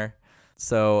on there.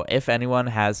 So if anyone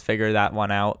has figured that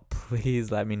one out, please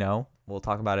let me know. We'll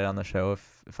talk about it on the show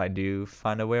if I do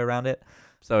find a way around it.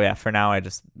 So yeah, for now I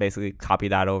just basically copy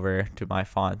that over to my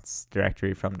fonts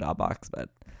directory from Dropbox, but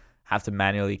have to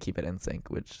manually keep it in sync,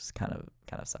 which is kind of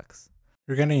sucks.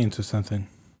 You're getting into something.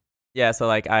 Yeah, so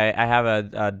like I have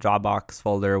a Dropbox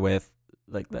folder with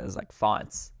like there's like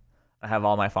fonts. I have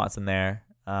all my fonts in there,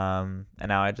 and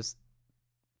now I just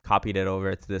copied it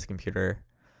over to this computer.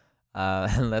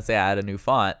 And let's say I add a new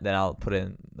font, then I'll put it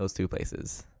in those two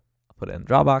places. I'll put it in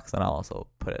Dropbox, and I'll also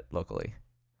put it locally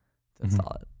to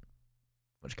install it,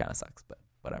 which kind of sucks, but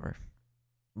whatever.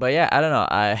 But yeah, I don't know.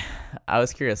 I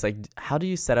was curious, like, how do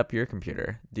you set up your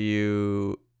computer? Do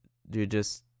you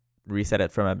just reset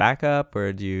it from a backup,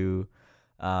 or do you?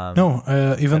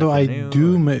 No, even though I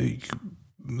do make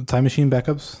Time Machine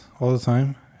backups all the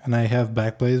time, and I have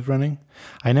Backblaze running,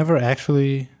 I never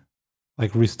actually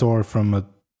like restore from a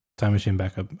Time Machine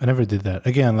backup. I never did that.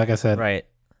 Again, like I said, right.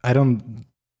 I don't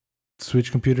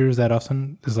switch computers that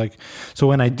often. It's like, so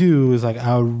when I do, it's like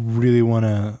I really want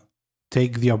to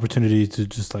take the opportunity to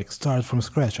just like start from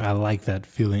scratch. I like that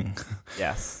feeling.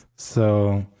 Yes.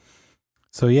 So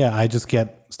yeah, I just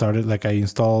get started. Like I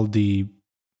installed the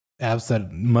apps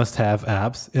that must have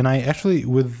apps. And I actually,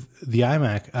 with the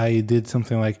iMac, I did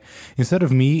something like, instead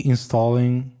of me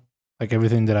installing like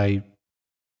everything that I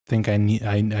think I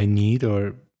need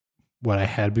or what I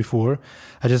had before,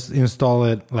 I just install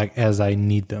it like as I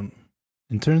need them.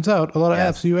 And turns out a lot of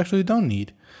apps you actually don't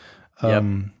need. Yep.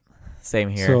 Same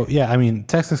here. So yeah, I mean,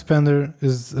 Text Expander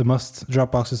is a must.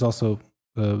 Dropbox is also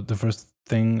the first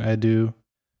thing I do.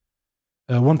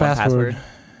 1Password.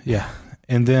 Yeah.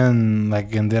 And then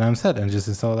I'm set and just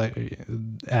install like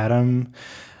Atom.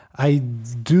 I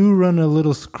do run a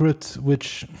little script,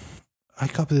 which I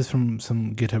copied this from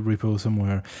some GitHub repo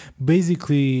somewhere.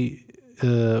 Basically,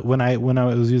 when I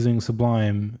was using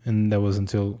Sublime, and that was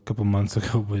until a couple months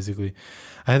ago, basically,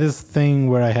 I had this thing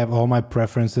where I have all my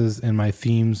preferences and my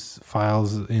themes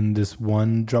files in this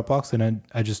one Dropbox, and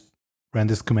I just ran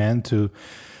this command to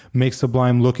make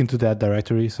Sublime look into that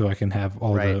directory so I can have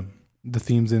all the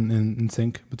themes in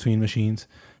sync between machines.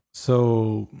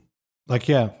 So, like,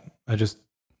 yeah,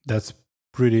 that's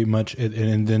pretty much it.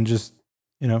 And then just,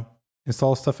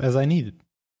 install stuff as I need it.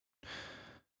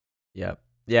 Yep.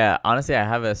 Yeah, honestly, I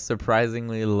have a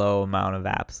surprisingly low amount of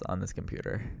apps on this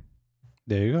computer.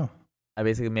 There you go. I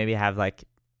basically maybe have like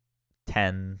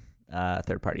 10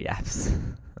 third-party apps.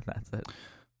 That's it.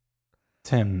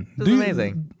 10. This is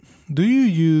amazing. Do you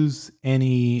use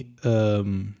any...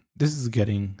 this is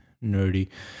getting nerdy.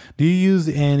 Do you use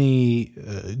any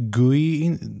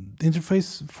GUI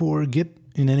interface for Git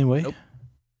in any way? Nope.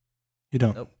 You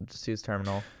don't? Nope, just use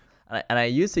Terminal. And I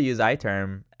used to use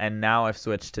iTerm, and now I've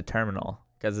switched to Terminal.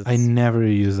 I never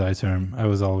use iTerm. I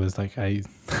was always like, I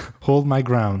hold my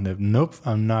ground. Nope,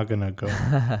 I'm not going to go.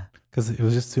 Because it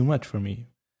was just too much for me.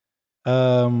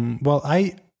 Well,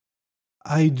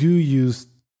 I do use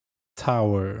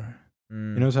Tower. You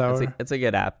know Tower? It's a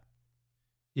good app.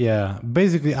 Yeah.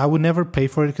 Basically, I would never pay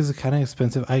for it because it's kind of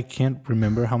expensive. I can't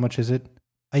remember how much is it.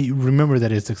 I remember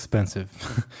that it's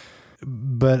expensive.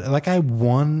 But like I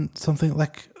won something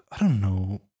like, I don't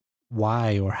know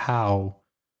why or how.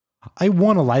 I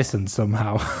won a license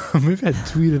somehow. Maybe I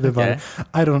tweeted about it.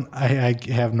 I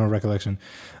have no recollection.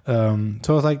 So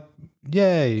I was like,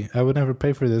 yay, I would never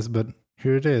pay for this, but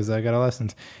here it is. I got a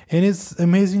license. And it's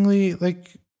amazingly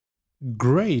like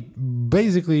great,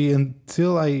 basically,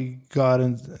 until I got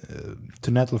to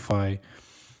Netlify.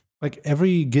 Like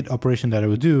every Git operation that I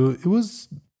would do, it was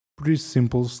pretty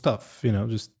simple stuff,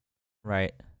 just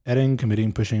Right. adding,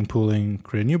 committing, pushing, pulling,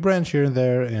 create a new branch here and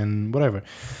there, and whatever.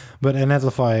 But at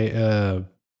Netlify,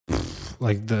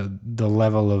 like the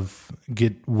level of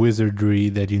Git wizardry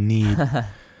that you need,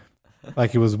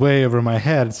 like it was way over my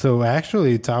head. So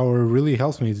actually, Tower really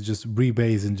helps me to just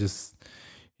rebase and just,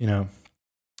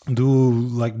 do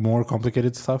like more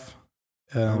complicated stuff.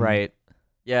 Right.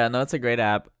 Yeah, no, it's a great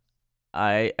app.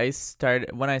 When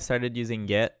I started using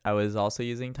Git, I was also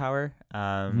using Tower.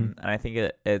 And I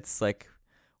think it's like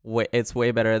it's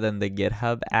way better than the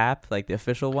GitHub app, like the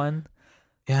official one.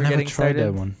 Yeah, I never tried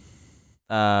that one.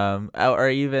 Or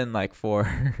even like for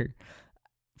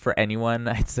anyone,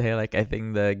 I'd say like I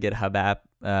think the GitHub app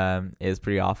is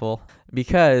pretty awful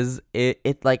because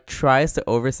it like tries to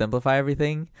oversimplify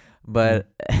everything, but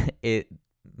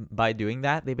by doing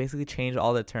that they basically change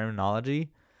all the terminology.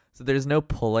 So there's no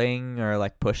pulling or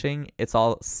like pushing. It's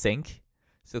all sync.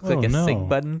 So click sync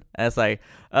button, and it's like,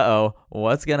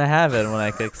 what's gonna happen when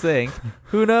I click sync?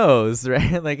 Who knows,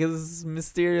 right? Like it's this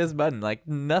mysterious button. Like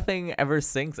nothing ever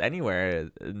syncs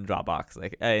anywhere in Dropbox,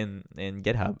 like in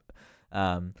GitHub.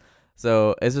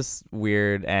 So it's just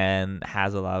weird and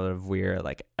has a lot of weird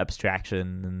like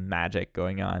abstraction and magic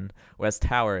going on. Whereas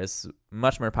Tower is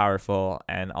much more powerful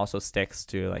and also sticks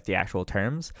to like the actual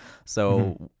terms.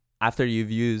 So after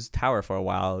you've used Tower for a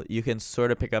while, you can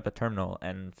sort of pick up a terminal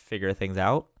and figure things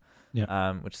out,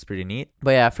 which is pretty neat.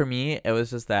 But yeah, for me, it was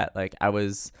just that like I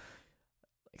was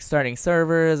like starting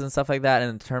servers and stuff like that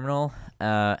in the terminal,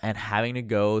 and having to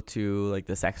go to like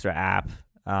this extra app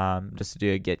just to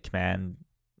do a git command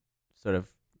sort of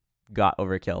got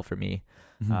overkill for me.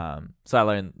 So I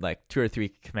learned like 2 or 3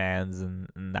 commands and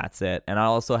that's it. And I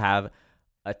also have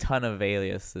a ton of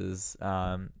aliases.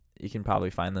 You can probably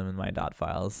find them in my dot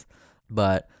files,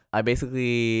 but I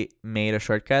basically made a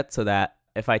shortcut so that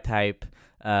if I type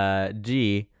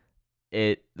G,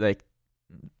 it like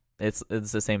it's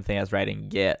the same thing as writing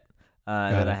git,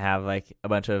 and then I have like a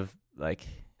bunch of like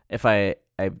if I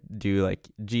do like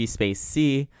G space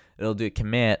C, it'll do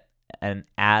commit and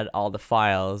add all the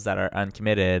files that are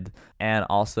uncommitted and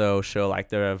also show like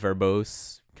the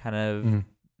verbose kind of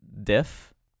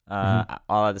diff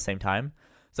all at the same time.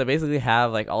 So I basically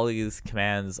have like all these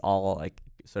commands all like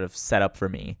sort of set up for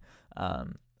me,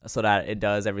 so that it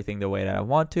does everything the way that I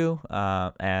want to,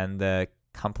 and the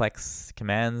complex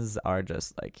commands are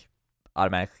just like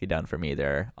automatically done for me.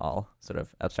 They're all sort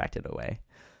of abstracted away.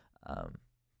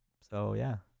 So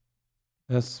yeah.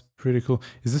 That's pretty cool.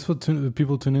 Is this what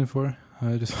people tune in for?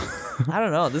 I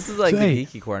don't know. This is like the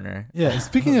geeky corner. Yeah.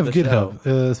 Speaking of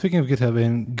GitHub,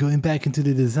 and going back into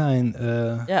the design.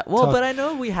 But I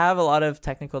know we have a lot of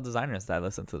technical designers that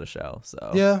listen to the show.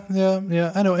 So yeah.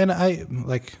 I know, and I'm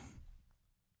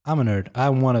a nerd. I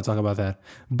want to talk about that,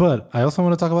 but I also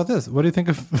want to talk about this. What do you think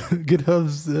of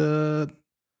GitHub's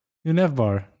new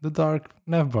navbar, the dark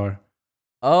navbar?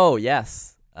 Oh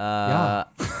yes. Yeah.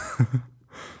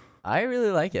 I really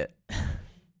like it.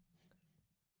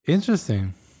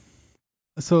 Interesting.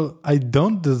 So I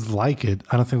don't dislike it.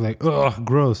 I don't think like, ugh,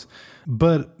 gross.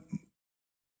 But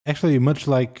actually, much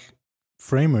like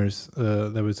Framers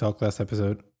that we talked last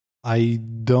episode,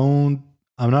 I'm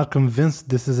not convinced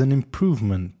this is an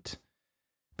improvement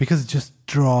because it just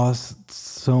draws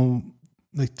so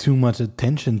like too much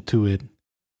attention to it,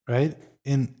 right?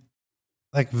 And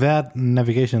like that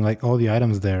navigation, like all the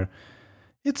items there,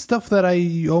 it's stuff that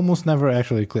I almost never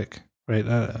actually click, right?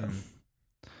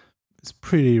 It's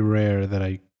pretty rare that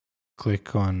I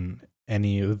click on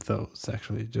any of those,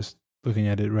 actually, just looking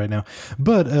at it right now.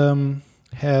 But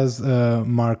has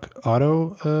Mark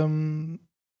Otto,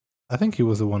 I think he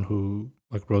was the one who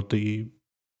like wrote the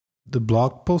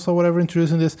blog post or whatever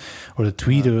introducing this, or the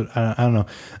tweet, or I don't know.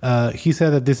 He said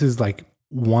that this is like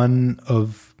one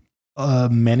of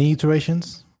many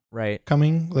iterations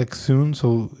coming like soon,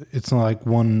 so it's not like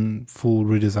one full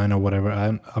redesign or whatever.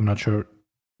 I'm not sure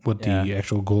what the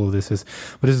actual goal of this is,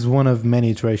 but this is one of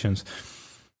many iterations,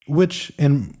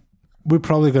 and we're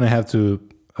probably going to have to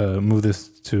move this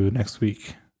to next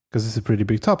week because it's a pretty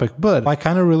big topic. But I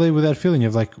kind of relate with that feeling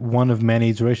of like one of many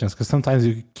iterations, because sometimes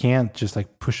you can't just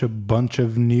like push a bunch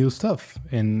of new stuff,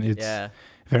 and it's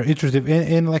very interesting,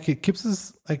 and like it keeps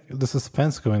us like the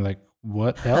suspense going, like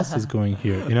what else is going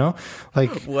here,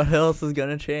 like what else is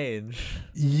gonna change?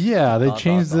 Yeah, they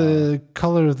changed the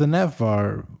color of the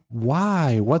navbar.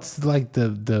 Why? What's like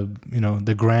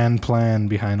the grand plan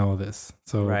behind all this?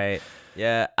 So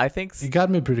yeah, I think it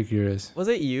got me pretty curious. Was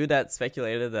it you that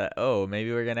speculated that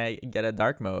maybe we're gonna get a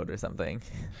dark mode or something?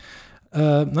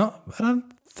 No, I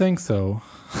don't think so.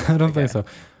 I don't think so.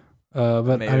 But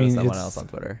Maybe I it was mean, someone else on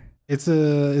Twitter. it's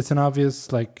an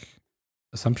obvious like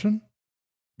assumption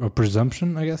or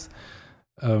presumption, I guess.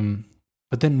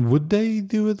 But then would they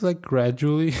do it like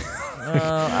gradually?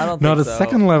 I don't No, think the so.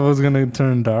 second level is gonna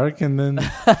turn dark, and then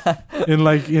in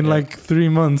like 3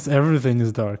 months, everything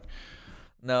is dark.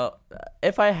 No,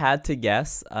 if I had to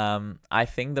guess, I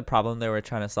think the problem they were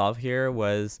trying to solve here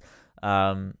was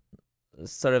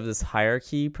sort of this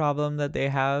hierarchy problem that they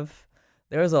have.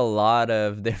 There's a lot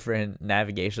of different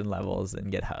navigation levels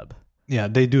in GitHub. Yeah,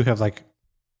 they do have like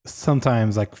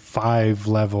sometimes like 5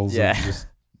 levels Yeah. of just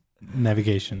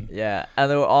navigation. Yeah,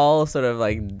 and they were all sort of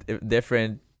like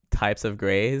different types of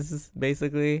grays,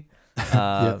 basically.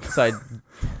 Yep. So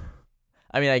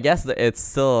I mean, I guess that it's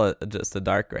still just a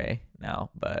dark gray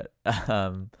now, but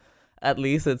at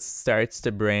least it starts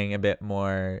to bring a bit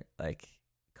more like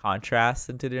contrast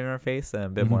into the interface and a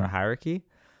bit more Mhm. hierarchy,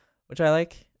 which I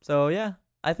like. So yeah,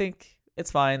 I think it's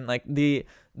fine. Like the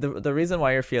reason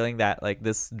why you're feeling that like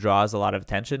this draws a lot of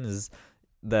attention is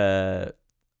the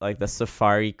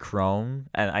Safari Chrome,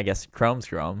 and I guess Chrome's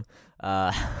Chrome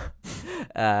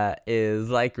is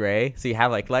light gray. So you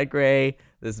have like light gray,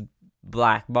 this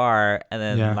black bar, and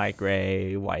then Yeah. light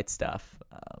gray white stuff.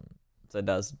 So it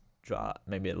does draw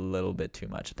maybe a little bit too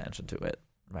much attention to it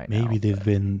right now. Maybe they've but-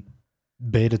 been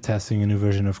beta testing a new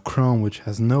version of Chrome which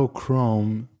has no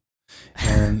Chrome,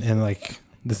 and like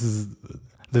this is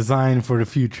designed for the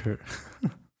future.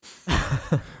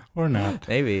 Or not.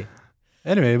 Maybe.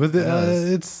 Anyway, but Who knows?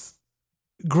 it's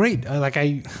great. I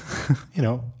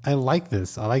I like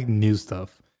this. I like new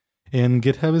stuff. And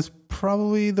GitHub is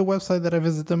probably the website that I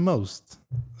visit the most.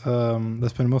 That I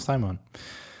spend the most time on.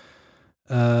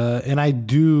 And I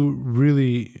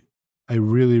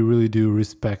really do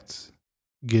respect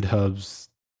GitHub's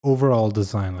overall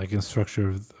design, like in structure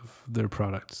of their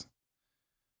products.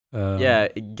 Yeah,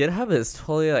 GitHub is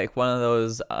totally like one of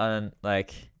those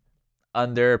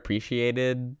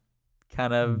underappreciated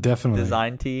kind of definitely.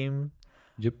 design team.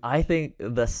 Yep. I think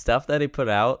the stuff that they put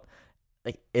out,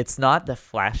 like it's not the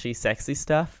flashy, sexy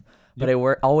stuff, but Yep.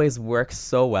 it always works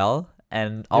so well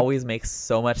and always makes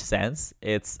so much sense.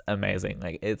 It's amazing.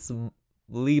 Like it's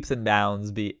leaps and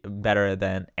bounds better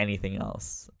than anything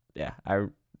else. Yeah, I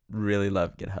really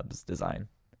love GitHub's design.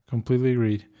 Completely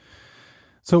agreed.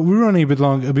 So we're running a bit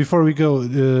long. Before we go,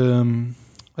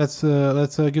 let's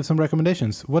give some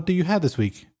recommendations. What do you have this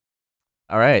week?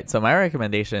 All right, so my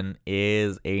recommendation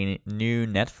is a new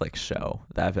Netflix show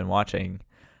that I've been watching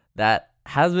that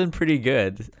has been pretty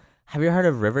good. Have you heard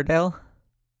of Riverdale?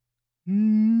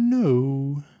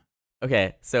 No.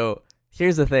 Okay, so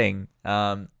here's the thing.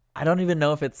 I don't even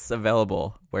know if it's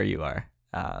available where you are.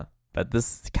 But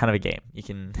this is kind of a game. You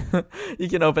can you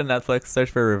can open Netflix, search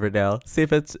for Riverdale, see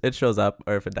if it shows up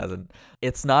or if it doesn't.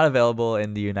 It's not available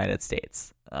in the United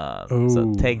States. So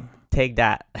Oh. take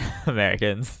that,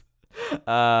 Americans.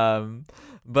 So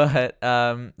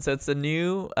it's a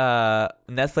new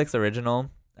Netflix original.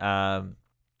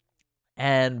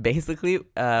 And basically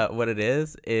what it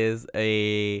is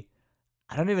I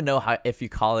don't even know if you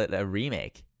call it a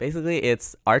remake. Basically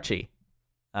it's Archie.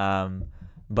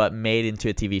 But made into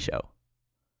a TV show.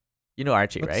 You know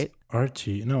Archie, What's right?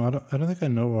 Archie? No, I don't think I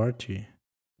know Archie.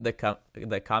 The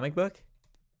comic book?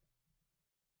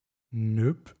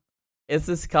 Nope. It's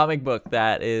this comic book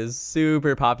that is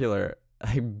super popular.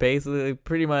 Like basically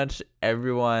pretty much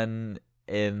everyone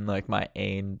in like my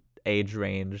age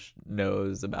range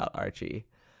knows about Archie.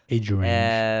 Age range.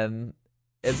 And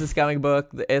it's this comic book.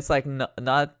 It's like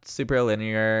not super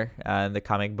linear in the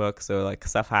comic book, so like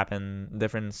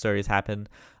different stories happen.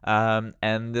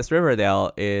 And this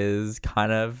Riverdale is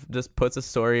kind of just puts a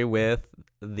story with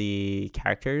the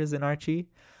characters in Archie.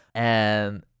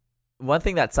 And one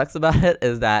thing that sucks about it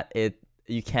is that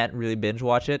you can't really binge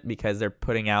watch it because they're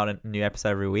putting out a new episode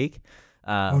every week.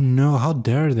 Oh no! How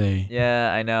dare they?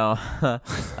 Yeah, I know.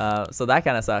 So that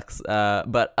kind of sucks.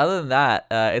 But other than that,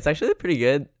 it's actually pretty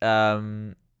good.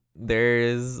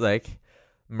 There's like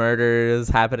murders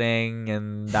happening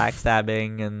and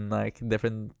backstabbing and like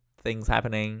different things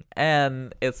happening,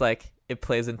 and it's like it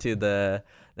plays into the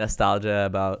nostalgia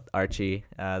about Archie,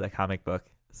 the comic book.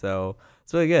 So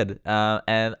it's really good.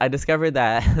 And I discovered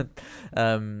that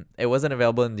it wasn't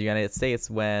available in the United States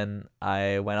when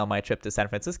I went on my trip to San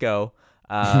Francisco.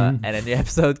 And a new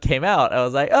episode came out. I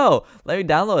was like, oh, let me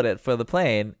download it for the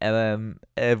plane. And then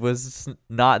it was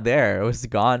not there. It was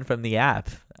gone from the app.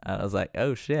 I was like,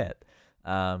 oh, shit.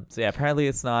 So, yeah, apparently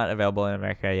it's not available in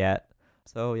America yet.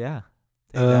 So, yeah.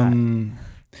 Take that.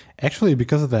 Actually,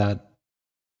 because of that,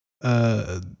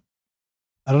 I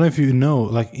don't know if you know,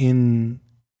 like in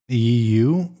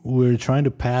EU, we're trying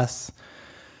to pass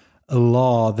a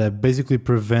law that basically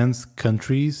prevents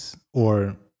countries,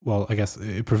 or, well, I guess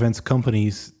it prevents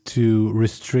companies to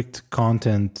restrict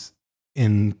content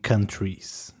in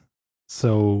countries.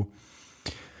 So,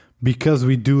 because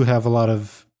we do have a lot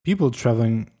of people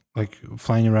traveling, like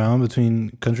flying around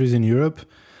between countries in Europe,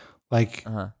 like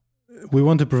we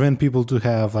want to prevent people to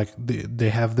have like they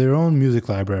have their own music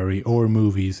library or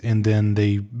movies, and then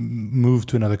they move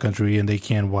to another country and they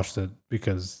can't watch that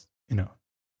because, you know,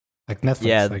 like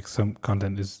Netflix, like some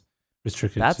content is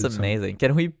restricted. That's amazing.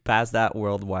 Can we pass that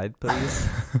worldwide, please?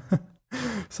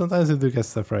 Sometimes they do get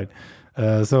stuff right.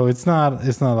 So it's not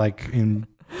like in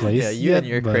place. Yeah, you yet, and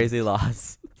your crazy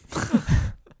laws.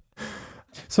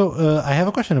 So I have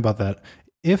a question about that.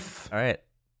 All right,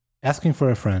 asking for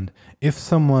a friend, if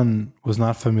someone was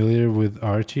not familiar with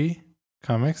Archie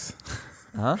comics,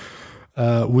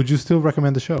 would you still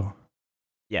recommend the show?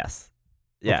 Yes.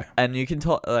 Yeah, okay. And you can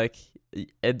tell, like,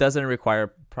 it doesn't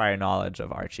require prior knowledge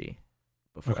of Archie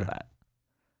before that.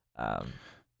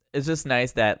 It's just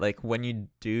nice that, like, when you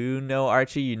do know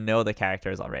Archie, you know the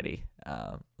characters already.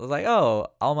 It's like, oh,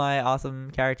 all my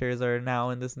awesome characters are now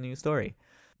in this new story.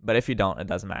 But if you don't, it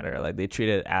doesn't matter. Like, they treat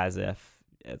it as if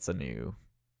it's a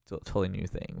totally new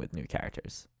thing with new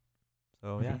characters.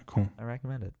 So yeah, cool. I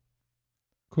recommend it.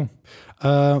 Cool.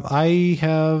 I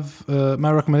have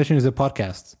my recommendation is a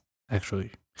podcast,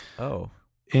 actually. Oh.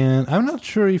 And I'm not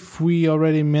sure if we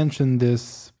already mentioned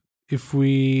this. If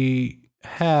we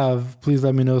have, please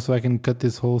let me know so I can cut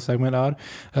this whole segment out.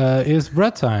 Is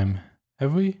Bread Time?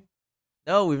 Have we?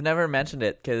 No, we've never mentioned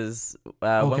it because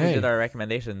when we did our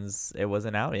recommendations, it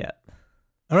wasn't out yet.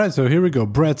 All right, so here we go.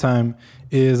 Bread Time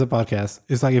is a podcast.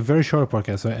 It's like a very short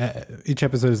podcast. So each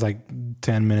episode is like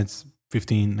 10 minutes,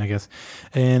 15, I guess.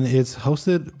 And it's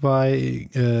hosted by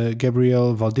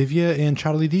Gabriel Valdivia and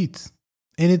Charlie Dietz.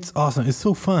 And it's awesome. It's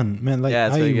so fun, man. Like,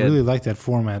 I really like that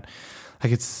format.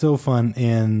 Like, it's so fun.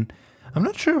 And I'm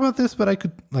not sure about this, but I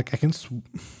could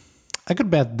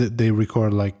bet that they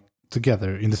record like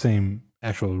together in the same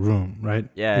actual room, right?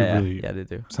 Yeah, they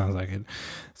do. Sounds like it.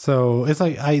 So it's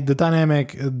like the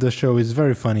dynamic, the show is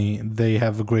very funny. They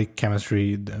have a great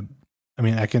chemistry. I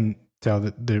mean, I can tell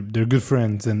that they're good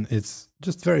friends, and it's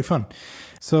just very fun.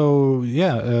 So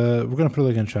yeah, we're gonna put a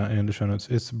link in the show notes.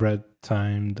 It's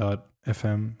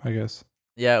breadtime.fm, I guess.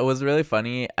 Yeah, it was really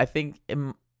funny. I think it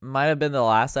might have been the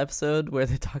last episode where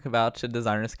they talk about Should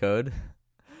Designers Code,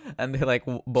 and they like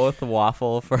both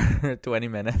waffle for 20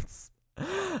 minutes.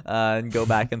 And go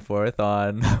back and forth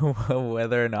on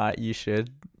whether or not you should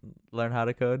learn how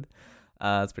to code.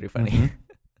 It's pretty funny. Mm-hmm.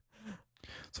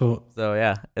 So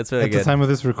yeah, it's really good. At the time of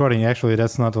this recording, actually,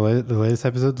 that's not the latest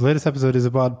episode. The latest episode is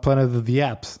about Planet of the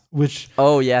Apps, which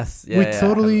we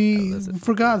totally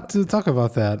forgot to talk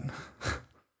about that.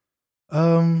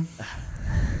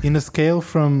 In a scale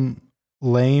from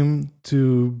lame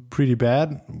to pretty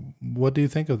bad, what do you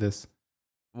think of this?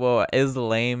 Well, is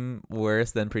lame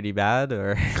worse than pretty bad,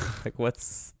 or like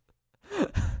what's?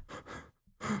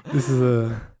 Is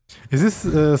this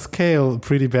a scale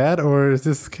pretty bad, or is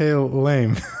this scale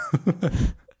lame?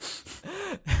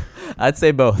 I'd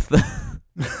say both.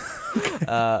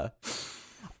 I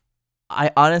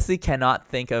honestly cannot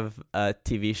think of a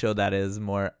TV show that is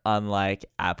more unlike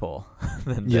Apple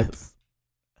than this.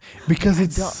 Because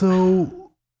it's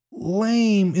so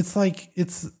lame. It's like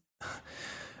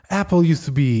Apple used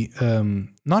to be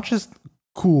not just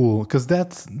cool, because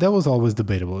that was always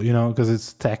debatable, you know, because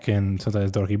it's tech and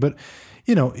sometimes dorky. But,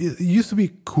 you know, it used to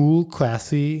be cool,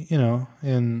 classy, you know,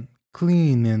 and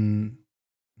clean and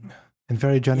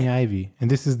very Johnny Ivy. And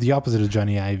this is the opposite of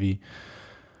Johnny Ivy.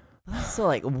 So,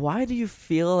 like, why do you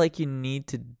feel like you need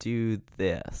to do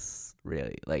this,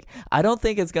 really? Like, I don't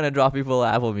think it's going to draw people to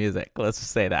Apple Music. Let's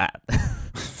just say that.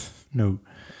 No.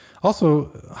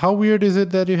 Also, how weird is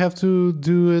it that you have to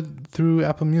do it through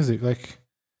Apple Music? Like,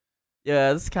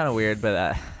 yeah, it's kind of weird,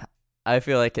 but I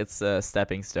feel like it's a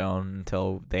stepping stone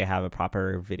until they have a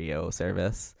proper video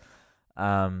service.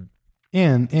 And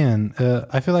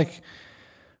I feel like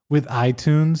with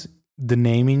iTunes, the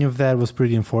naming of that was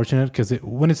pretty unfortunate, because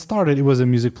when it started, it was a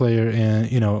music player,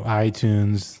 and, you know,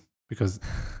 iTunes, because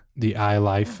the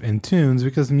iLife and Tunes,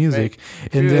 because music,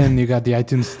 right. And then you got the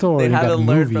iTunes Store. They and had you got to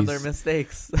movies. Learn from their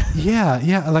mistakes.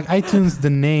 yeah, like iTunes,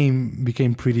 the name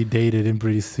became pretty dated and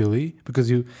pretty silly, because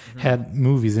you had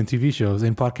movies and TV shows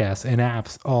and podcasts and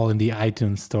apps all in the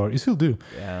iTunes Store. You still do.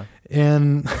 Yeah.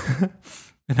 And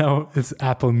now it's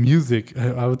Apple Music.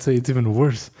 I would say it's even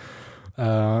worse.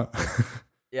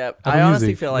 Yeah, I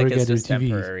honestly feel like it's just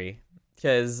temporary,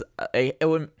 because it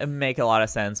would make a lot of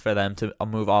sense for them to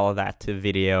move all of that to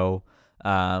video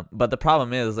But the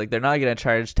problem is, like, they're not gonna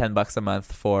charge $10 a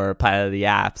month for Pilot of the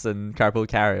Apps and Carpool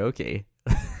Karaoke.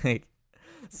 Like,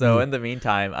 so in the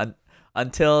meantime,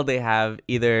 until they have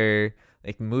either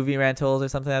like movie rentals or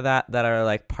something like that are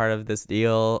like part of this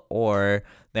deal, or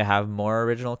they have more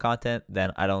original content,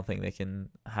 then I don't think they can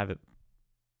have it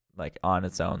like on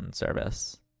its own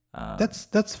service.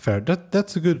 That's fair.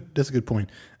 That's a good point.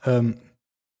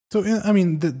 So I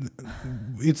mean,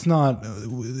 it's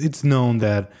known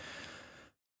that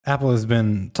Apple has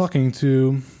been talking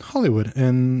to Hollywood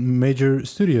and major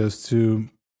studios to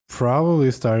probably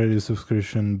start a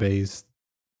subscription-based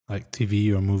like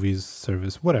TV or movies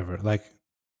service, whatever. Like,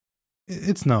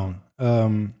 it's known.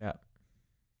 Yeah.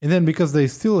 And then because they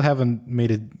still haven't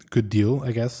made a good deal,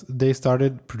 I guess, they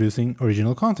started producing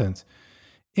original content.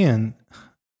 And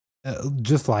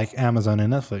just like Amazon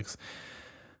and Netflix,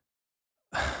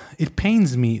 it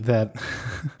pains me that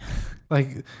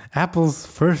like Apple's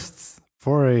first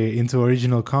foray into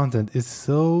original content is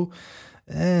so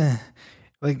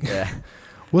like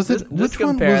was it just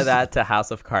compare that to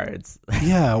House of Cards.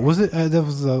 Yeah, was it that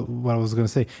was what I was going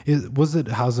to say. Was it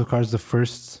House of Cards the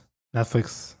first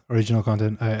Netflix original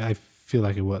content? I feel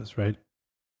like it was, right?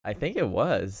 I think it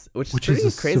was, which is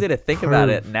pretty crazy to think about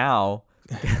it now,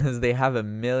 because they have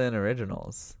 1 million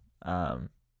originals.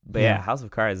 But yeah, House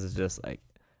of Cards is just like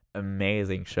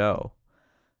amazing show.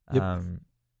 Yep.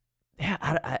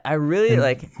 I really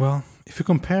like. Well, if you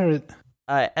compare it,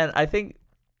 and I think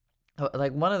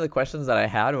like one of the questions that I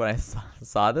had when I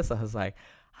saw this, I was like,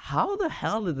 how the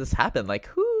hell did this happen? Like,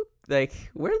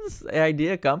 where did this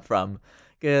idea come from?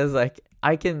 Because like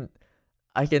I can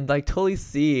like totally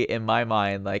see in my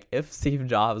mind, like, if Steve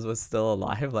Jobs was still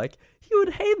alive, like, he would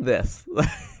hate this.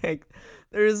 Like,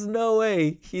 there's no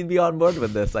way he'd be on board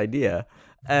with this idea.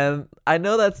 And I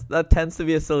know that tends to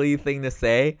be a silly thing to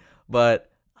say,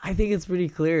 but I think it's pretty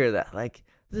clear that, like,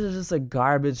 this is just a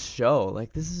garbage show.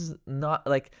 Like, this is not,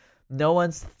 like, no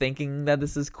one's thinking that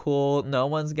this is cool. No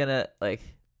one's gonna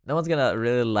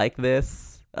really like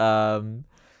this.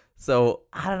 So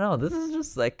I don't know. This is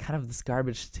just like kind of this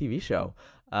garbage TV show.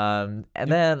 And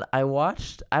then I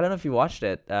don't know if you watched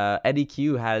it. Eddie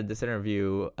Q had this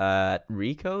interview at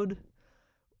Recode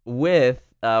with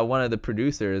one of the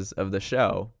producers of the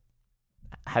show.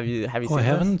 Have you seen this? I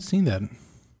haven't seen that.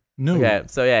 No. Okay,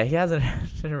 so yeah, he has an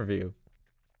interview.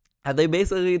 And they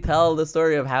basically tell the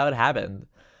story of how it happened.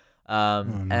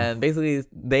 And basically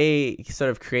they sort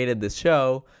of created this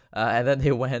show, and then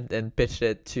they went and pitched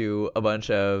it to a bunch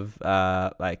of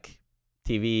like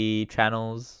TV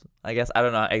channels, I guess. I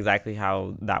don't know exactly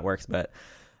how that works, but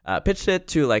pitched it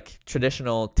to like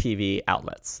traditional TV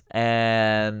outlets.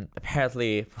 And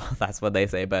apparently, well, that's what they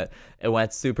say, but it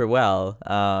went super well.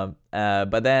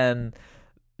 But then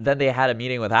they had a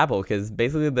meeting with Apple, because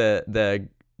basically the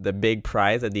big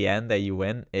prize at the end that you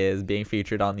win is being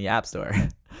featured on the App Store.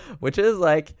 Which is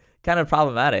like kind of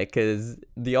problematic, because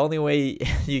the only way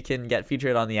you can get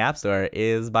featured on the App Store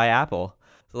is by Apple.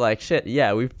 So like, shit,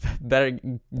 yeah, we better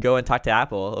go and talk to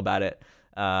Apple about it.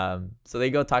 So they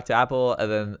go talk to Apple,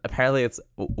 and then apparently it's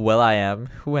will.i.am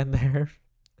who went there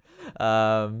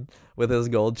with his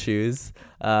gold shoes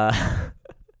and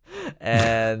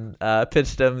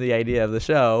pitched him the idea of the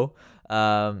show.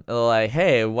 And they're like,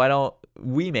 hey, why don't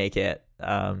we make it?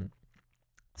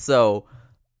 So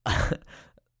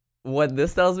what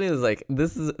this tells me is, like,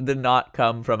 this did not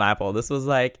come from Apple. This was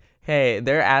like, hey,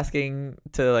 they're asking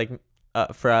to like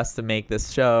for us to make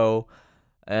this show,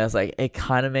 and it's like, it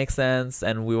kind of makes sense,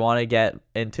 and we want to get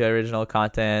into original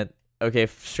content. Okay,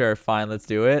 sure, fine, let's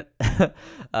do it.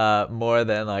 More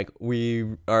than like, we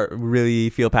are really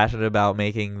feel passionate about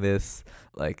making this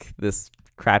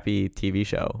crappy TV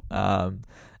show. And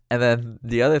then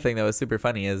the other thing that was super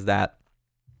funny is that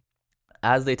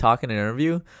as they talk in an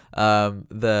interview,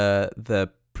 the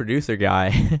producer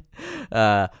guy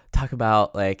talk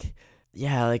about like,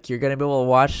 yeah, like, you're gonna be able to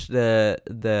watch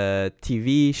the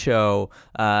TV show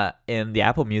in the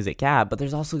Apple Music app, but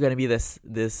there's also gonna be this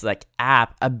like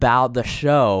app about the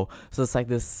show. So it's like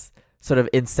this sort of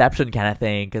Inception kind of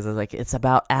thing, because it's like, it's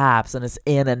about apps and it's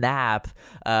in an app,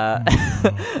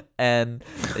 and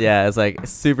yeah, it's like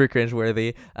super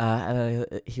cringeworthy. And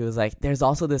he was like, there's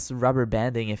also this rubber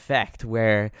banding effect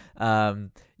where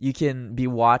you can be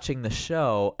watching the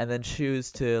show and then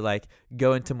choose to like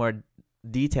go into more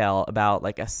detail about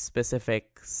like a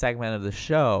specific segment of the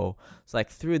show. So like,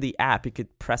 through the app you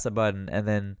could press a button and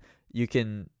then you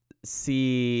can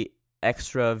see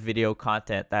extra video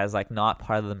content that is like not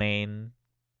part of the main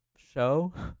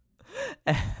show.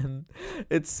 And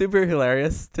it's super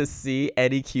hilarious to see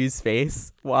Eddie Q's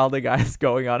face while the guy's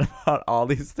going on about all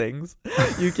these things.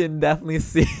 You can definitely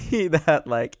see that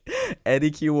like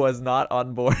Eddie Q was not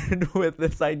on board with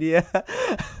this idea.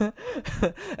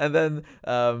 And then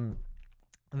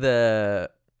the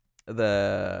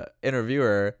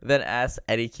interviewer then asks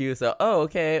Eddie Q, so, oh,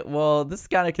 okay, well, this is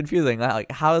kind of confusing.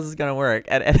 Like, how is this going to work?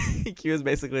 And Eddie Q is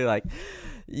basically like,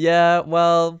 yeah,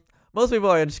 well, most people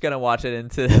are just going to watch it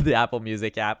into the Apple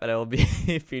Music app and it will be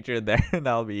featured there and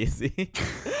that'll be easy.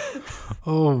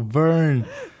 Oh, burn.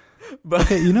 But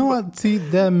Okay, you know what? See,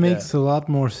 that makes a lot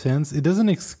more sense. It doesn't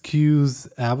excuse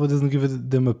Apple, doesn't give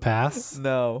them a pass,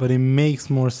 no. but it makes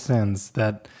more sense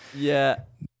that Yeah.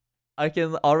 I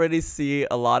can already see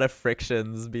a lot of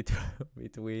frictions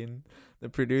between the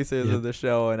producers of the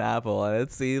show and Apple, and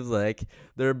it seems like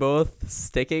they're both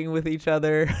sticking with each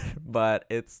other, but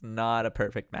it's not a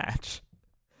perfect match.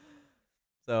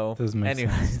 So, does make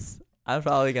anyways, sense. I'm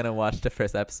probably gonna watch the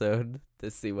first episode to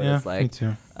see what it's Me like.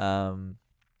 too.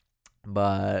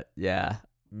 But yeah,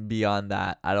 beyond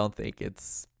that, I don't think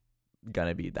it's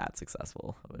gonna be that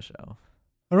successful of a show.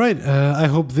 All right. I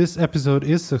hope this episode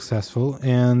is successful.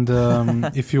 And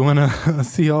if you want to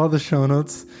see all the show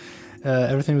notes,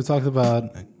 everything we talked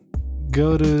about,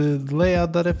 go to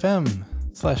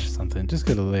layout.fm/something. Just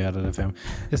go to layout.fm.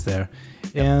 It's there.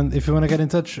 And if you want to get in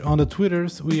touch on the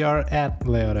Twitters, we are at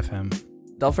layoutfm.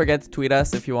 Don't forget to tweet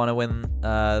us if you want to win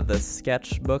the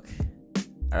sketchbook.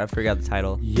 I forgot the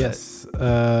title. Yes.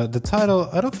 The title,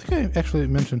 I don't think I actually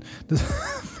mentioned this.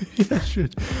 Maybe I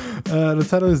should. The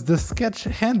title is The Sketch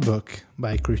Handbook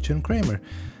by Christian Kramer.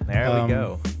 There we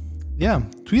go. Yeah,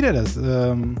 tweet at us.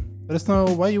 Let us know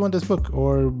why you want this book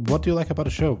or what do you like about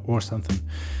the show or something.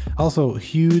 Also,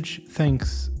 huge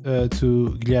thanks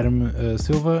to Guilherme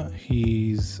Silva.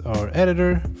 He's our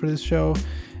editor for this show,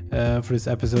 for this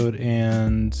episode.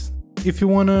 And if you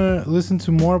want to listen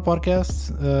to more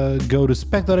podcasts, go to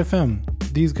spec.fm.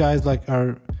 These guys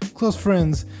are close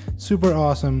friends, super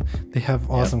awesome. They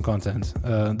have awesome content.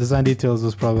 Design Details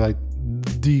was probably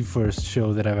the first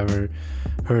show that I've ever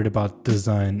heard about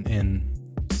design and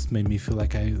just made me feel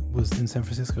like I was in San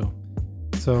Francisco.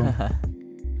 So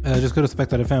just go to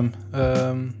spec.fm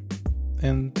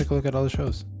and take a look at all the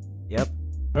shows. Yep.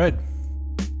 All right.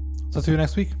 Talk to you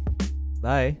next week.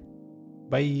 Bye.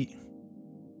 Bye.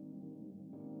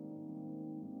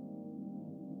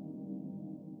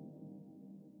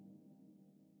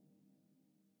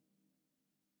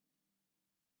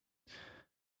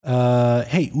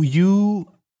 Hey, you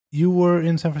were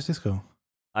in San Francisco.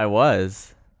 I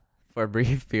was for a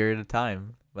brief period of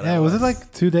time. But Yeah, was it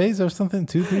like 2 days or something?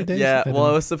 2-3 days? Yeah, I well, it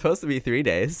don't- was supposed to be 3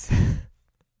 days.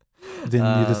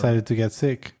 Then you decided to get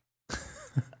sick.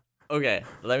 Okay,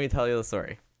 let me tell you the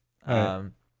story. All right.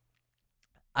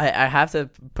 I have to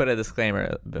put a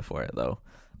disclaimer before it though.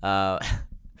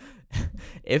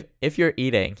 If you're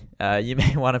eating, you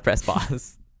may want to press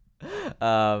pause.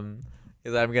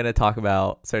 Because I'm gonna talk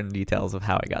about certain details of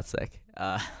how I got sick.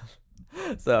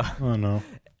 So Oh no.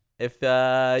 if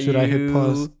Should I hit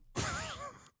pause?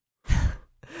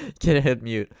 Can hit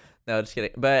mute. No, just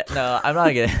kidding. But no, I'm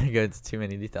not gonna go into too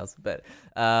many details. But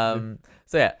so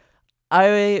yeah,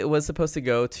 I was supposed to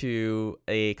go to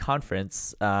a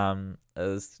conference. It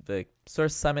was the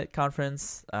Source Summit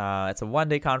conference. It's a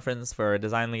 1-day conference for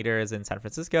design leaders in San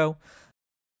Francisco.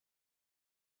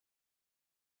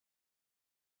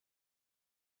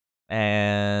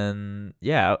 And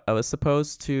yeah, I was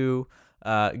supposed to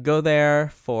go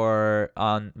there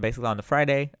basically on the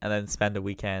Friday and then spend a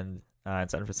weekend in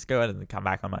San Francisco and then come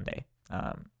back on Monday.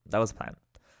 That was the plan.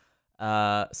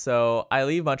 So I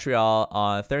leave Montreal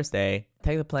on Thursday,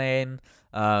 take the plane.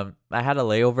 I had a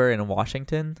layover in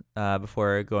Washington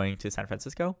before going to San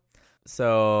Francisco.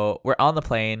 So we're on the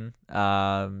plane.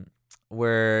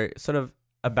 We're sort of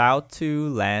about to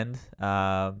land,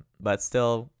 but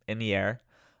still in the air.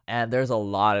 And there's a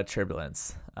lot of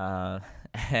turbulence.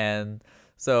 And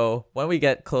so when we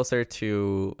get closer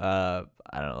to, I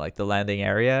don't know, like the landing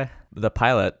area, the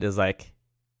pilot is like,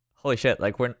 holy shit,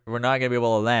 like we're not going to be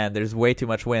able to land. There's way too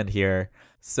much wind here.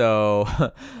 So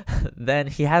then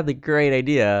he had the great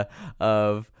idea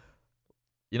of,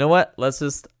 you know what? Let's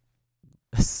just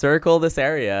circle this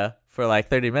area for like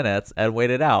 30 minutes and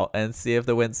wait it out and see if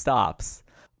the wind stops.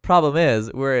 Problem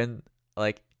is, we're in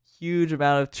like huge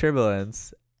amount of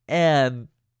turbulence and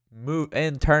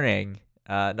turning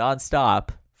nonstop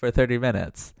for 30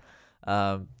 minutes.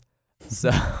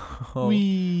 So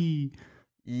Wee.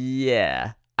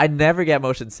 yeah, I never get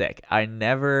motion sick. I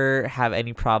never have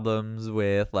any problems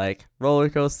with like roller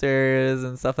coasters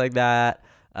and stuff like that.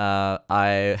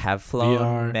 I have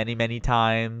flown VR. many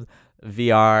times.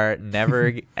 VR,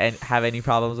 never have any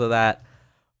problems with that.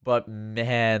 But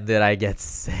man, did I get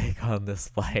sick on this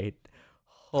flight.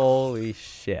 Holy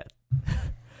shit.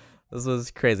 This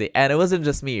was crazy. And it wasn't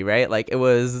just me, right? Like, it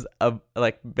was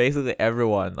like basically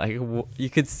everyone. Like, you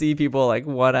could see people like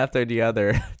one after the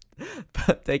other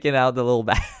taking out the little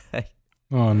bag.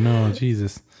 Oh no,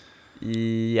 Jesus.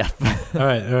 Yep. All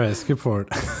right, skip forward.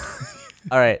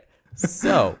 All right.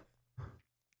 So,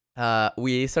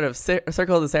 we sort of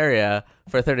circled this area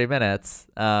for 30 minutes.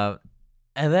 And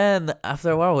then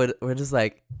after a while, we're just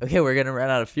like, okay, we're going to run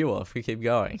out of fuel if we keep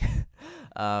going.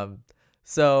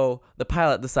 So the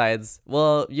pilot decides,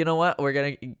 well, you know what? We're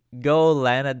going to go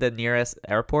land at the nearest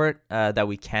airport that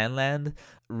we can land,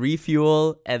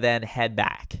 refuel, and then head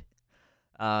back.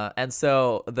 And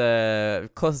so the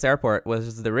closest airport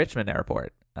was the Richmond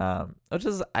airport, which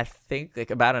is, I think,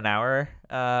 like about an hour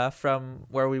from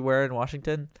where we were in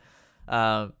Washington.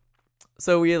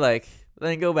 So we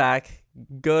then go back,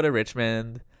 go to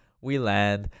Richmond, we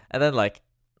land, and then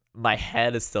my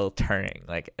head is still turning,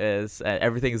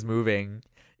 everything is moving,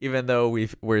 even though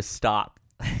we're stopped.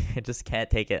 I just can't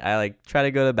take it. I try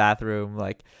to go to the bathroom,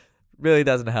 really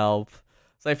doesn't help.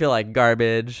 So I feel like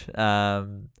garbage.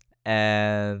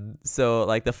 And so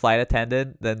the flight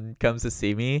attendant then comes to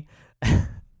see me,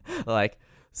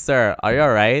 sir, are you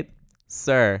all right?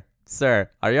 Sir,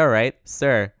 are you all right?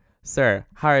 Sir,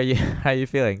 how are you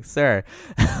feeling, sir?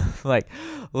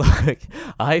 Look,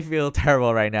 I feel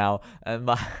terrible right now, and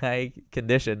my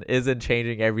condition isn't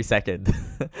changing every second.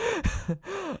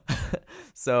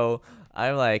 So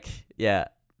I'm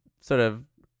sort of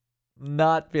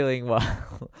not feeling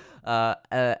well.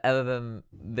 And then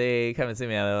they come and see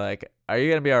me, and they're like, "Are you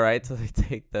gonna be all right to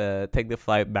take the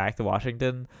flight back to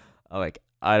Washington?" I'm like,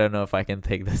 "I don't know if I can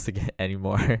take this again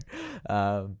anymore."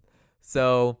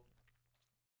 So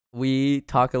we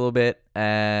talk a little bit,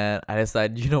 and I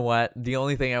decided, you know what? The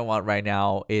only thing I want right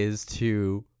now is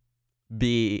to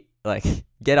be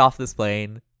get off this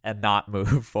plane and not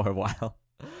move for a while.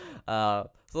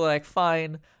 So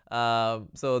fine.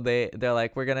 So they're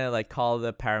like, we're gonna call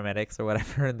the paramedics or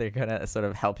whatever, and they're gonna sort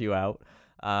of help you out.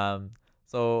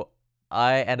 So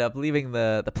I end up leaving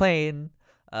the plane.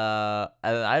 And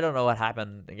I don't know what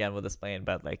happened again with this plane,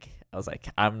 but I was like,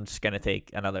 I'm just gonna take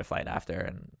another flight after,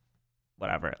 and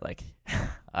whatever.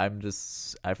 I'm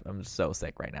just so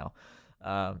sick right now.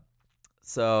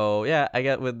 So yeah, I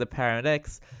get with the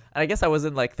paramedics, and I guess I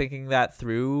wasn't thinking that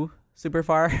through super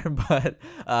far, but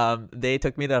they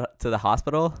took me to the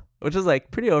hospital, which is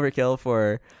pretty overkill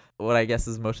for what I guess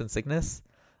is motion sickness.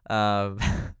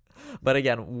 But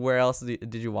again, where else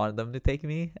did you want them to take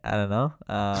me? I don't know.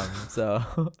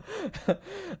 So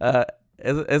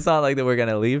it's not like that we're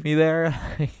gonna leave me there.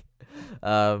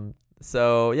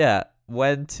 So yeah,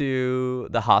 went to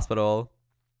the hospital.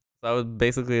 So I was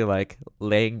basically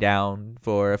laying down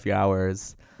for a few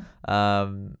hours.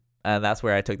 And that's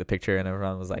where I took the picture, and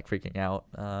everyone was freaking out,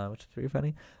 which is pretty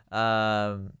funny.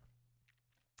 Yeah.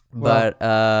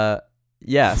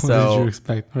 So what did you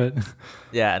expect? But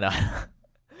yeah, no,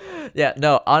 yeah,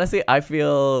 no. Honestly, I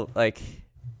feel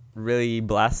really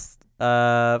blessed.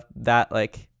 That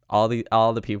all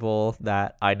the people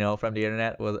that I know from the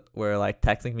internet were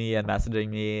texting me and messaging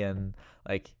me and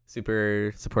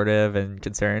super supportive and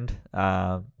concerned.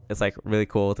 It's really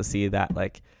cool to see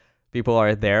that people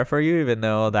are there for you, even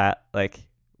though that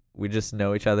we just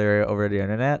know each other over the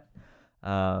internet.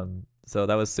 So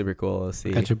that was super cool to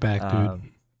see. Got your back, dude.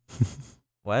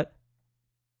 What?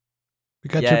 We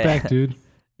got your back, dude.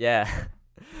 Yeah.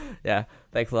 Yeah.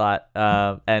 Thanks a lot.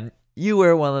 And you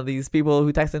were one of these people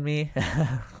who texted me.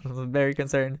 I was very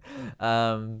concerned.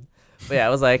 But yeah, I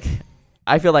was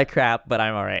I feel like crap, but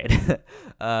I'm all right.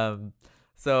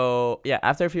 So yeah,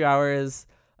 after a few hours,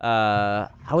 I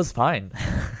was fine.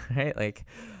 Right?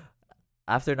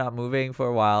 After not moving for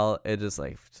a while, it just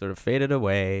sort of faded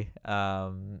away.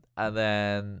 And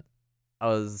then I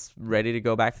was ready to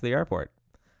go back to the airport.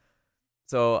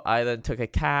 So I then took a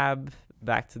cab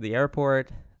back to the airport,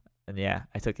 and yeah,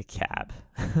 I took a cab.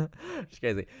 It's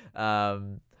crazy.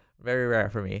 Very rare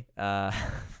for me.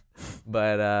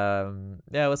 But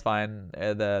yeah, it was fine.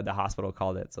 The hospital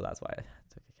called it, so that's why I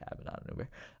took a cab and not an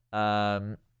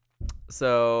Uber.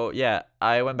 So yeah,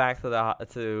 I went back to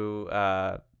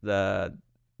the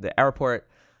airport.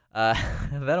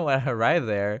 And then when I arrived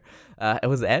there, it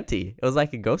was empty. It was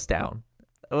like a ghost town.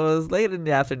 It was late in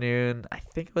the afternoon. I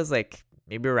think it was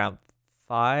maybe around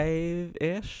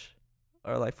 5-ish,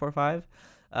 or 4 or 5.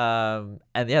 And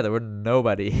yeah, there were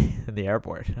nobody in the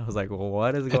airport. I was like, well,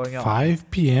 what is going At on?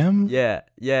 5 p.m.? Yeah.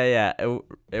 It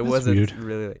That's wasn't weird.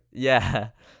 really. Yeah.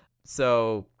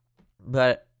 So,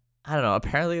 but I don't know.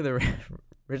 Apparently,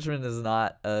 Richmond is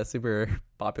not a super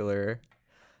popular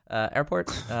airport.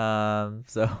 So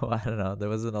I don't know. There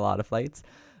wasn't a lot of flights.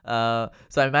 So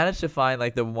I managed to find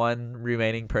like the one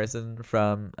remaining person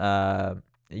from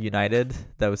United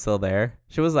that was still there.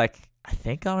 She was like, I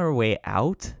think on her way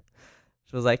out.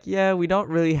 She was like, yeah, we don't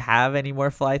really have any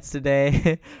more flights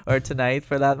today or tonight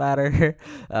for that matter.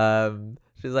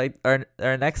 She's like, our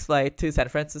next flight to San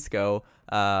Francisco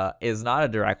is not a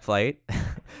direct flight.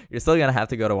 You're still going to have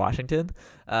to go to Washington.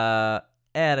 And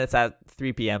it's at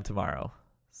 3 p.m. tomorrow.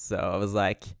 So I was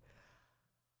like,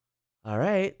 all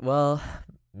right, well,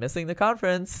 missing the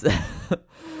conference.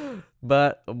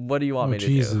 But what do you want me to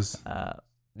Jesus. do?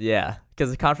 Yeah,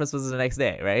 because the conference was the next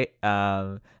day, right?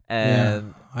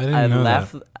 And I didn't know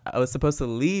left. that. I was supposed to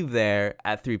leave there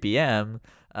at 3 p.m.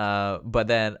 But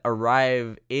then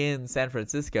arrive in San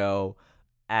Francisco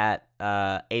at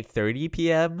 8:30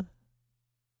 p.m.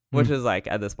 Which is like,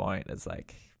 at this point, it's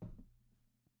like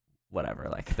whatever.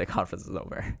 Like the conference is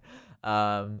over.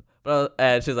 But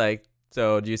and she's like,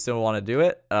 so do you still want to do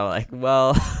it? And I'm like,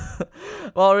 well,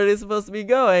 I'm already supposed to be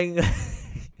going.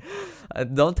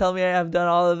 Don't tell me I have done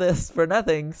all of this for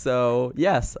nothing. So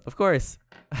yes, of course,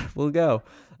 we'll go.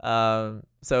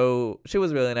 So she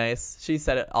was really nice. She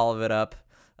set all of it up.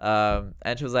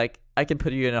 And she was like, I can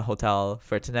put you in a hotel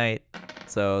for tonight.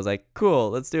 So I was like,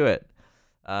 cool, let's do it.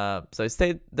 So I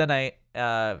stayed the night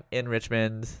in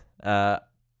Richmond.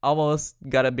 Almost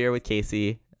got a beer with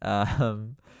Casey.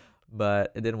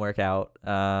 But it didn't work out.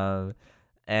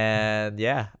 And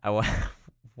yeah, I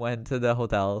went to the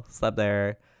hotel, slept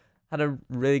there, had a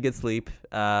really good sleep.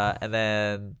 And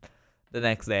then the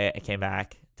next day I came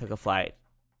back, took a flight.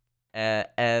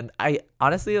 And I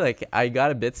honestly, like, I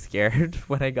got a bit scared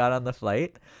when I got on the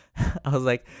flight. I was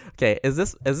like, okay, is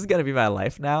this gonna be my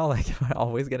life now? Like, am I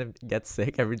always gonna get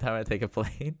sick every time I take a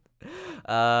plane?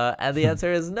 And the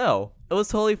answer is no. It was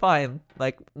totally fine.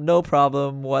 Like, no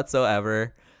problem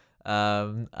whatsoever.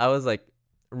 I was like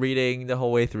reading the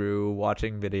whole way through,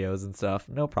 watching videos and stuff.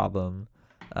 No problem.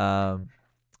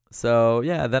 So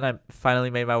yeah, then I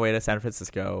finally made my way to San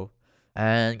Francisco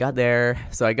and got there.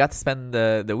 So I got to spend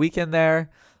the weekend there.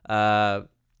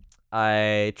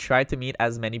 I tried to meet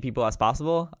as many people as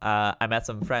possible. I met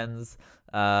some friends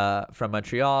from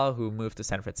Montreal who moved to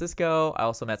San Francisco. I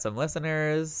also met some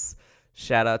listeners.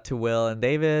 Shout out to Will and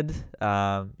David.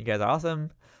 You guys are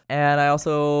awesome. And I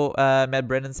also met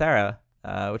Bryn and Sarah,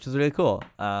 which was really cool.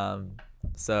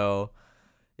 So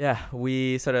yeah,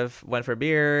 we sort of went for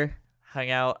beer, hung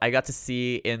out. I got to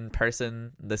see in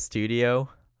person the studio,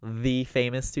 the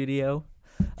famous studio,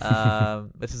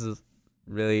 which is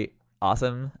really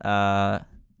awesome. I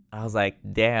was like,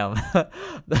 damn,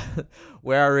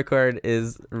 where I record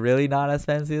is really not as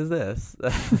fancy as this.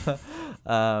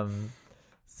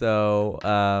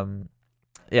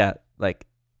 Yeah, like,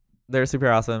 they're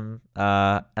super awesome.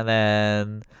 And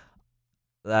then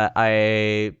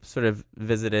I sort of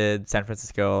visited San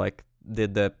Francisco, like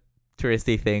did the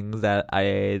touristy things that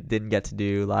I didn't get to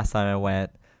do last time I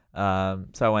went.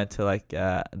 So I went to like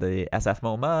the SF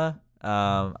MoMA.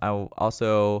 I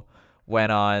also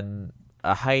went on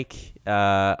a hike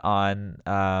on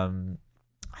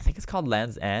I think it's called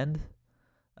Land's End.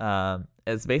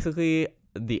 It's basically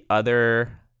the other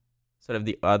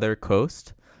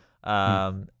coast.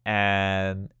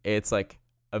 And it's like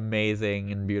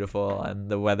amazing and beautiful, and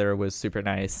the weather was super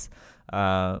nice.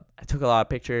 I took a lot of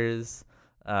pictures,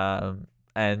 and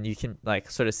you can like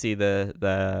sort of see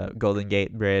the Golden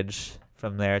Gate Bridge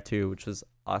from there too, which was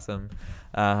awesome.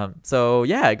 So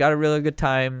yeah, I got a really good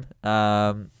time.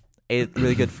 Ate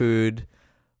really good food,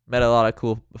 met a lot of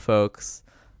cool folks.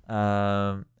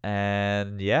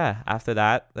 And yeah, after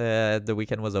that, the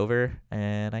weekend was over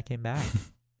and I came back.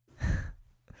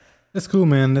 That's cool,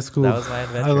 man. That's cool. That was my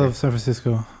adventure. I love San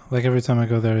Francisco. Like, every time I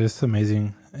go there, it's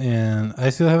amazing. And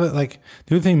I still have it. Like,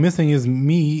 the only thing missing is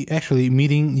me actually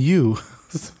meeting you.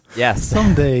 Yes.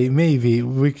 Someday, maybe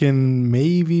we can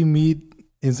meet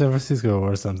in San Francisco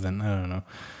or something. I don't know.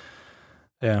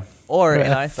 Yeah. Or But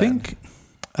in Iceland.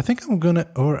 I think I'm gonna,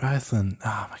 or Iceland.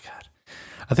 Oh my god.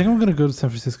 I think I'm gonna go to San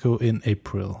Francisco in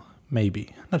April.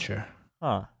 Maybe. Not sure.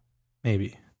 Huh.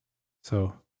 Maybe.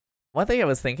 So. One thing I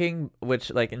was thinking,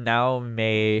 which like now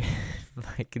may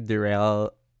like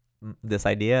derail this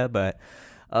idea, but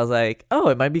I was like, oh,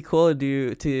 it might be cool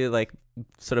to like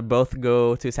sort of both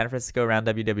go to San Francisco around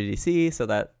WWDC, so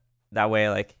that way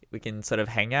like we can sort of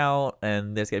hang out,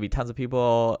 and there's gonna be tons of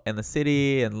people in the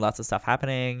city and lots of stuff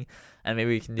happening. and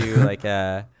maybe we can do like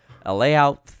a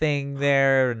layout thing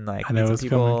there and like I know meet some it's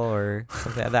people coming. or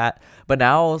something like that. But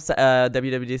now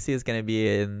WWDC is going to be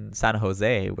in San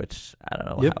Jose, which I don't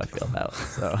know Yep. how I feel about.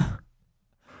 So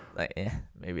like,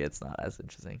 maybe it's not as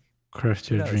interesting. Crushed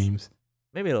Who your knows? dreams.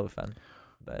 Maybe it'll be fun.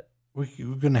 But We're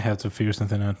gonna have to figure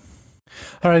something out.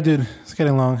 All right, dude. It's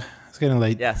getting long. It's getting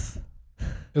late. yes,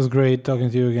 It was great talking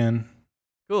to you again.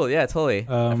 cool. Yeah, totally.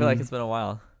 I feel like Um, it's been a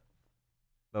while,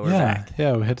 but we're yeah, back.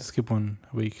 yeah. We had to skip 1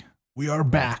 week. We are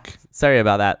back. Sorry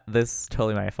about that. This is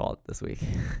totally my fault this week.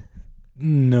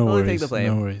 No Totally take worries. the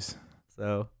blame. No worries.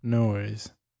 So No worries.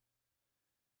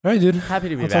 All right, dude. happy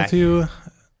to be I'll back. talk to you.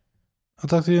 I'll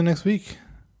talk to you next week.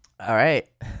 All right.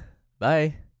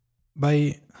 Bye.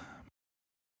 Bye.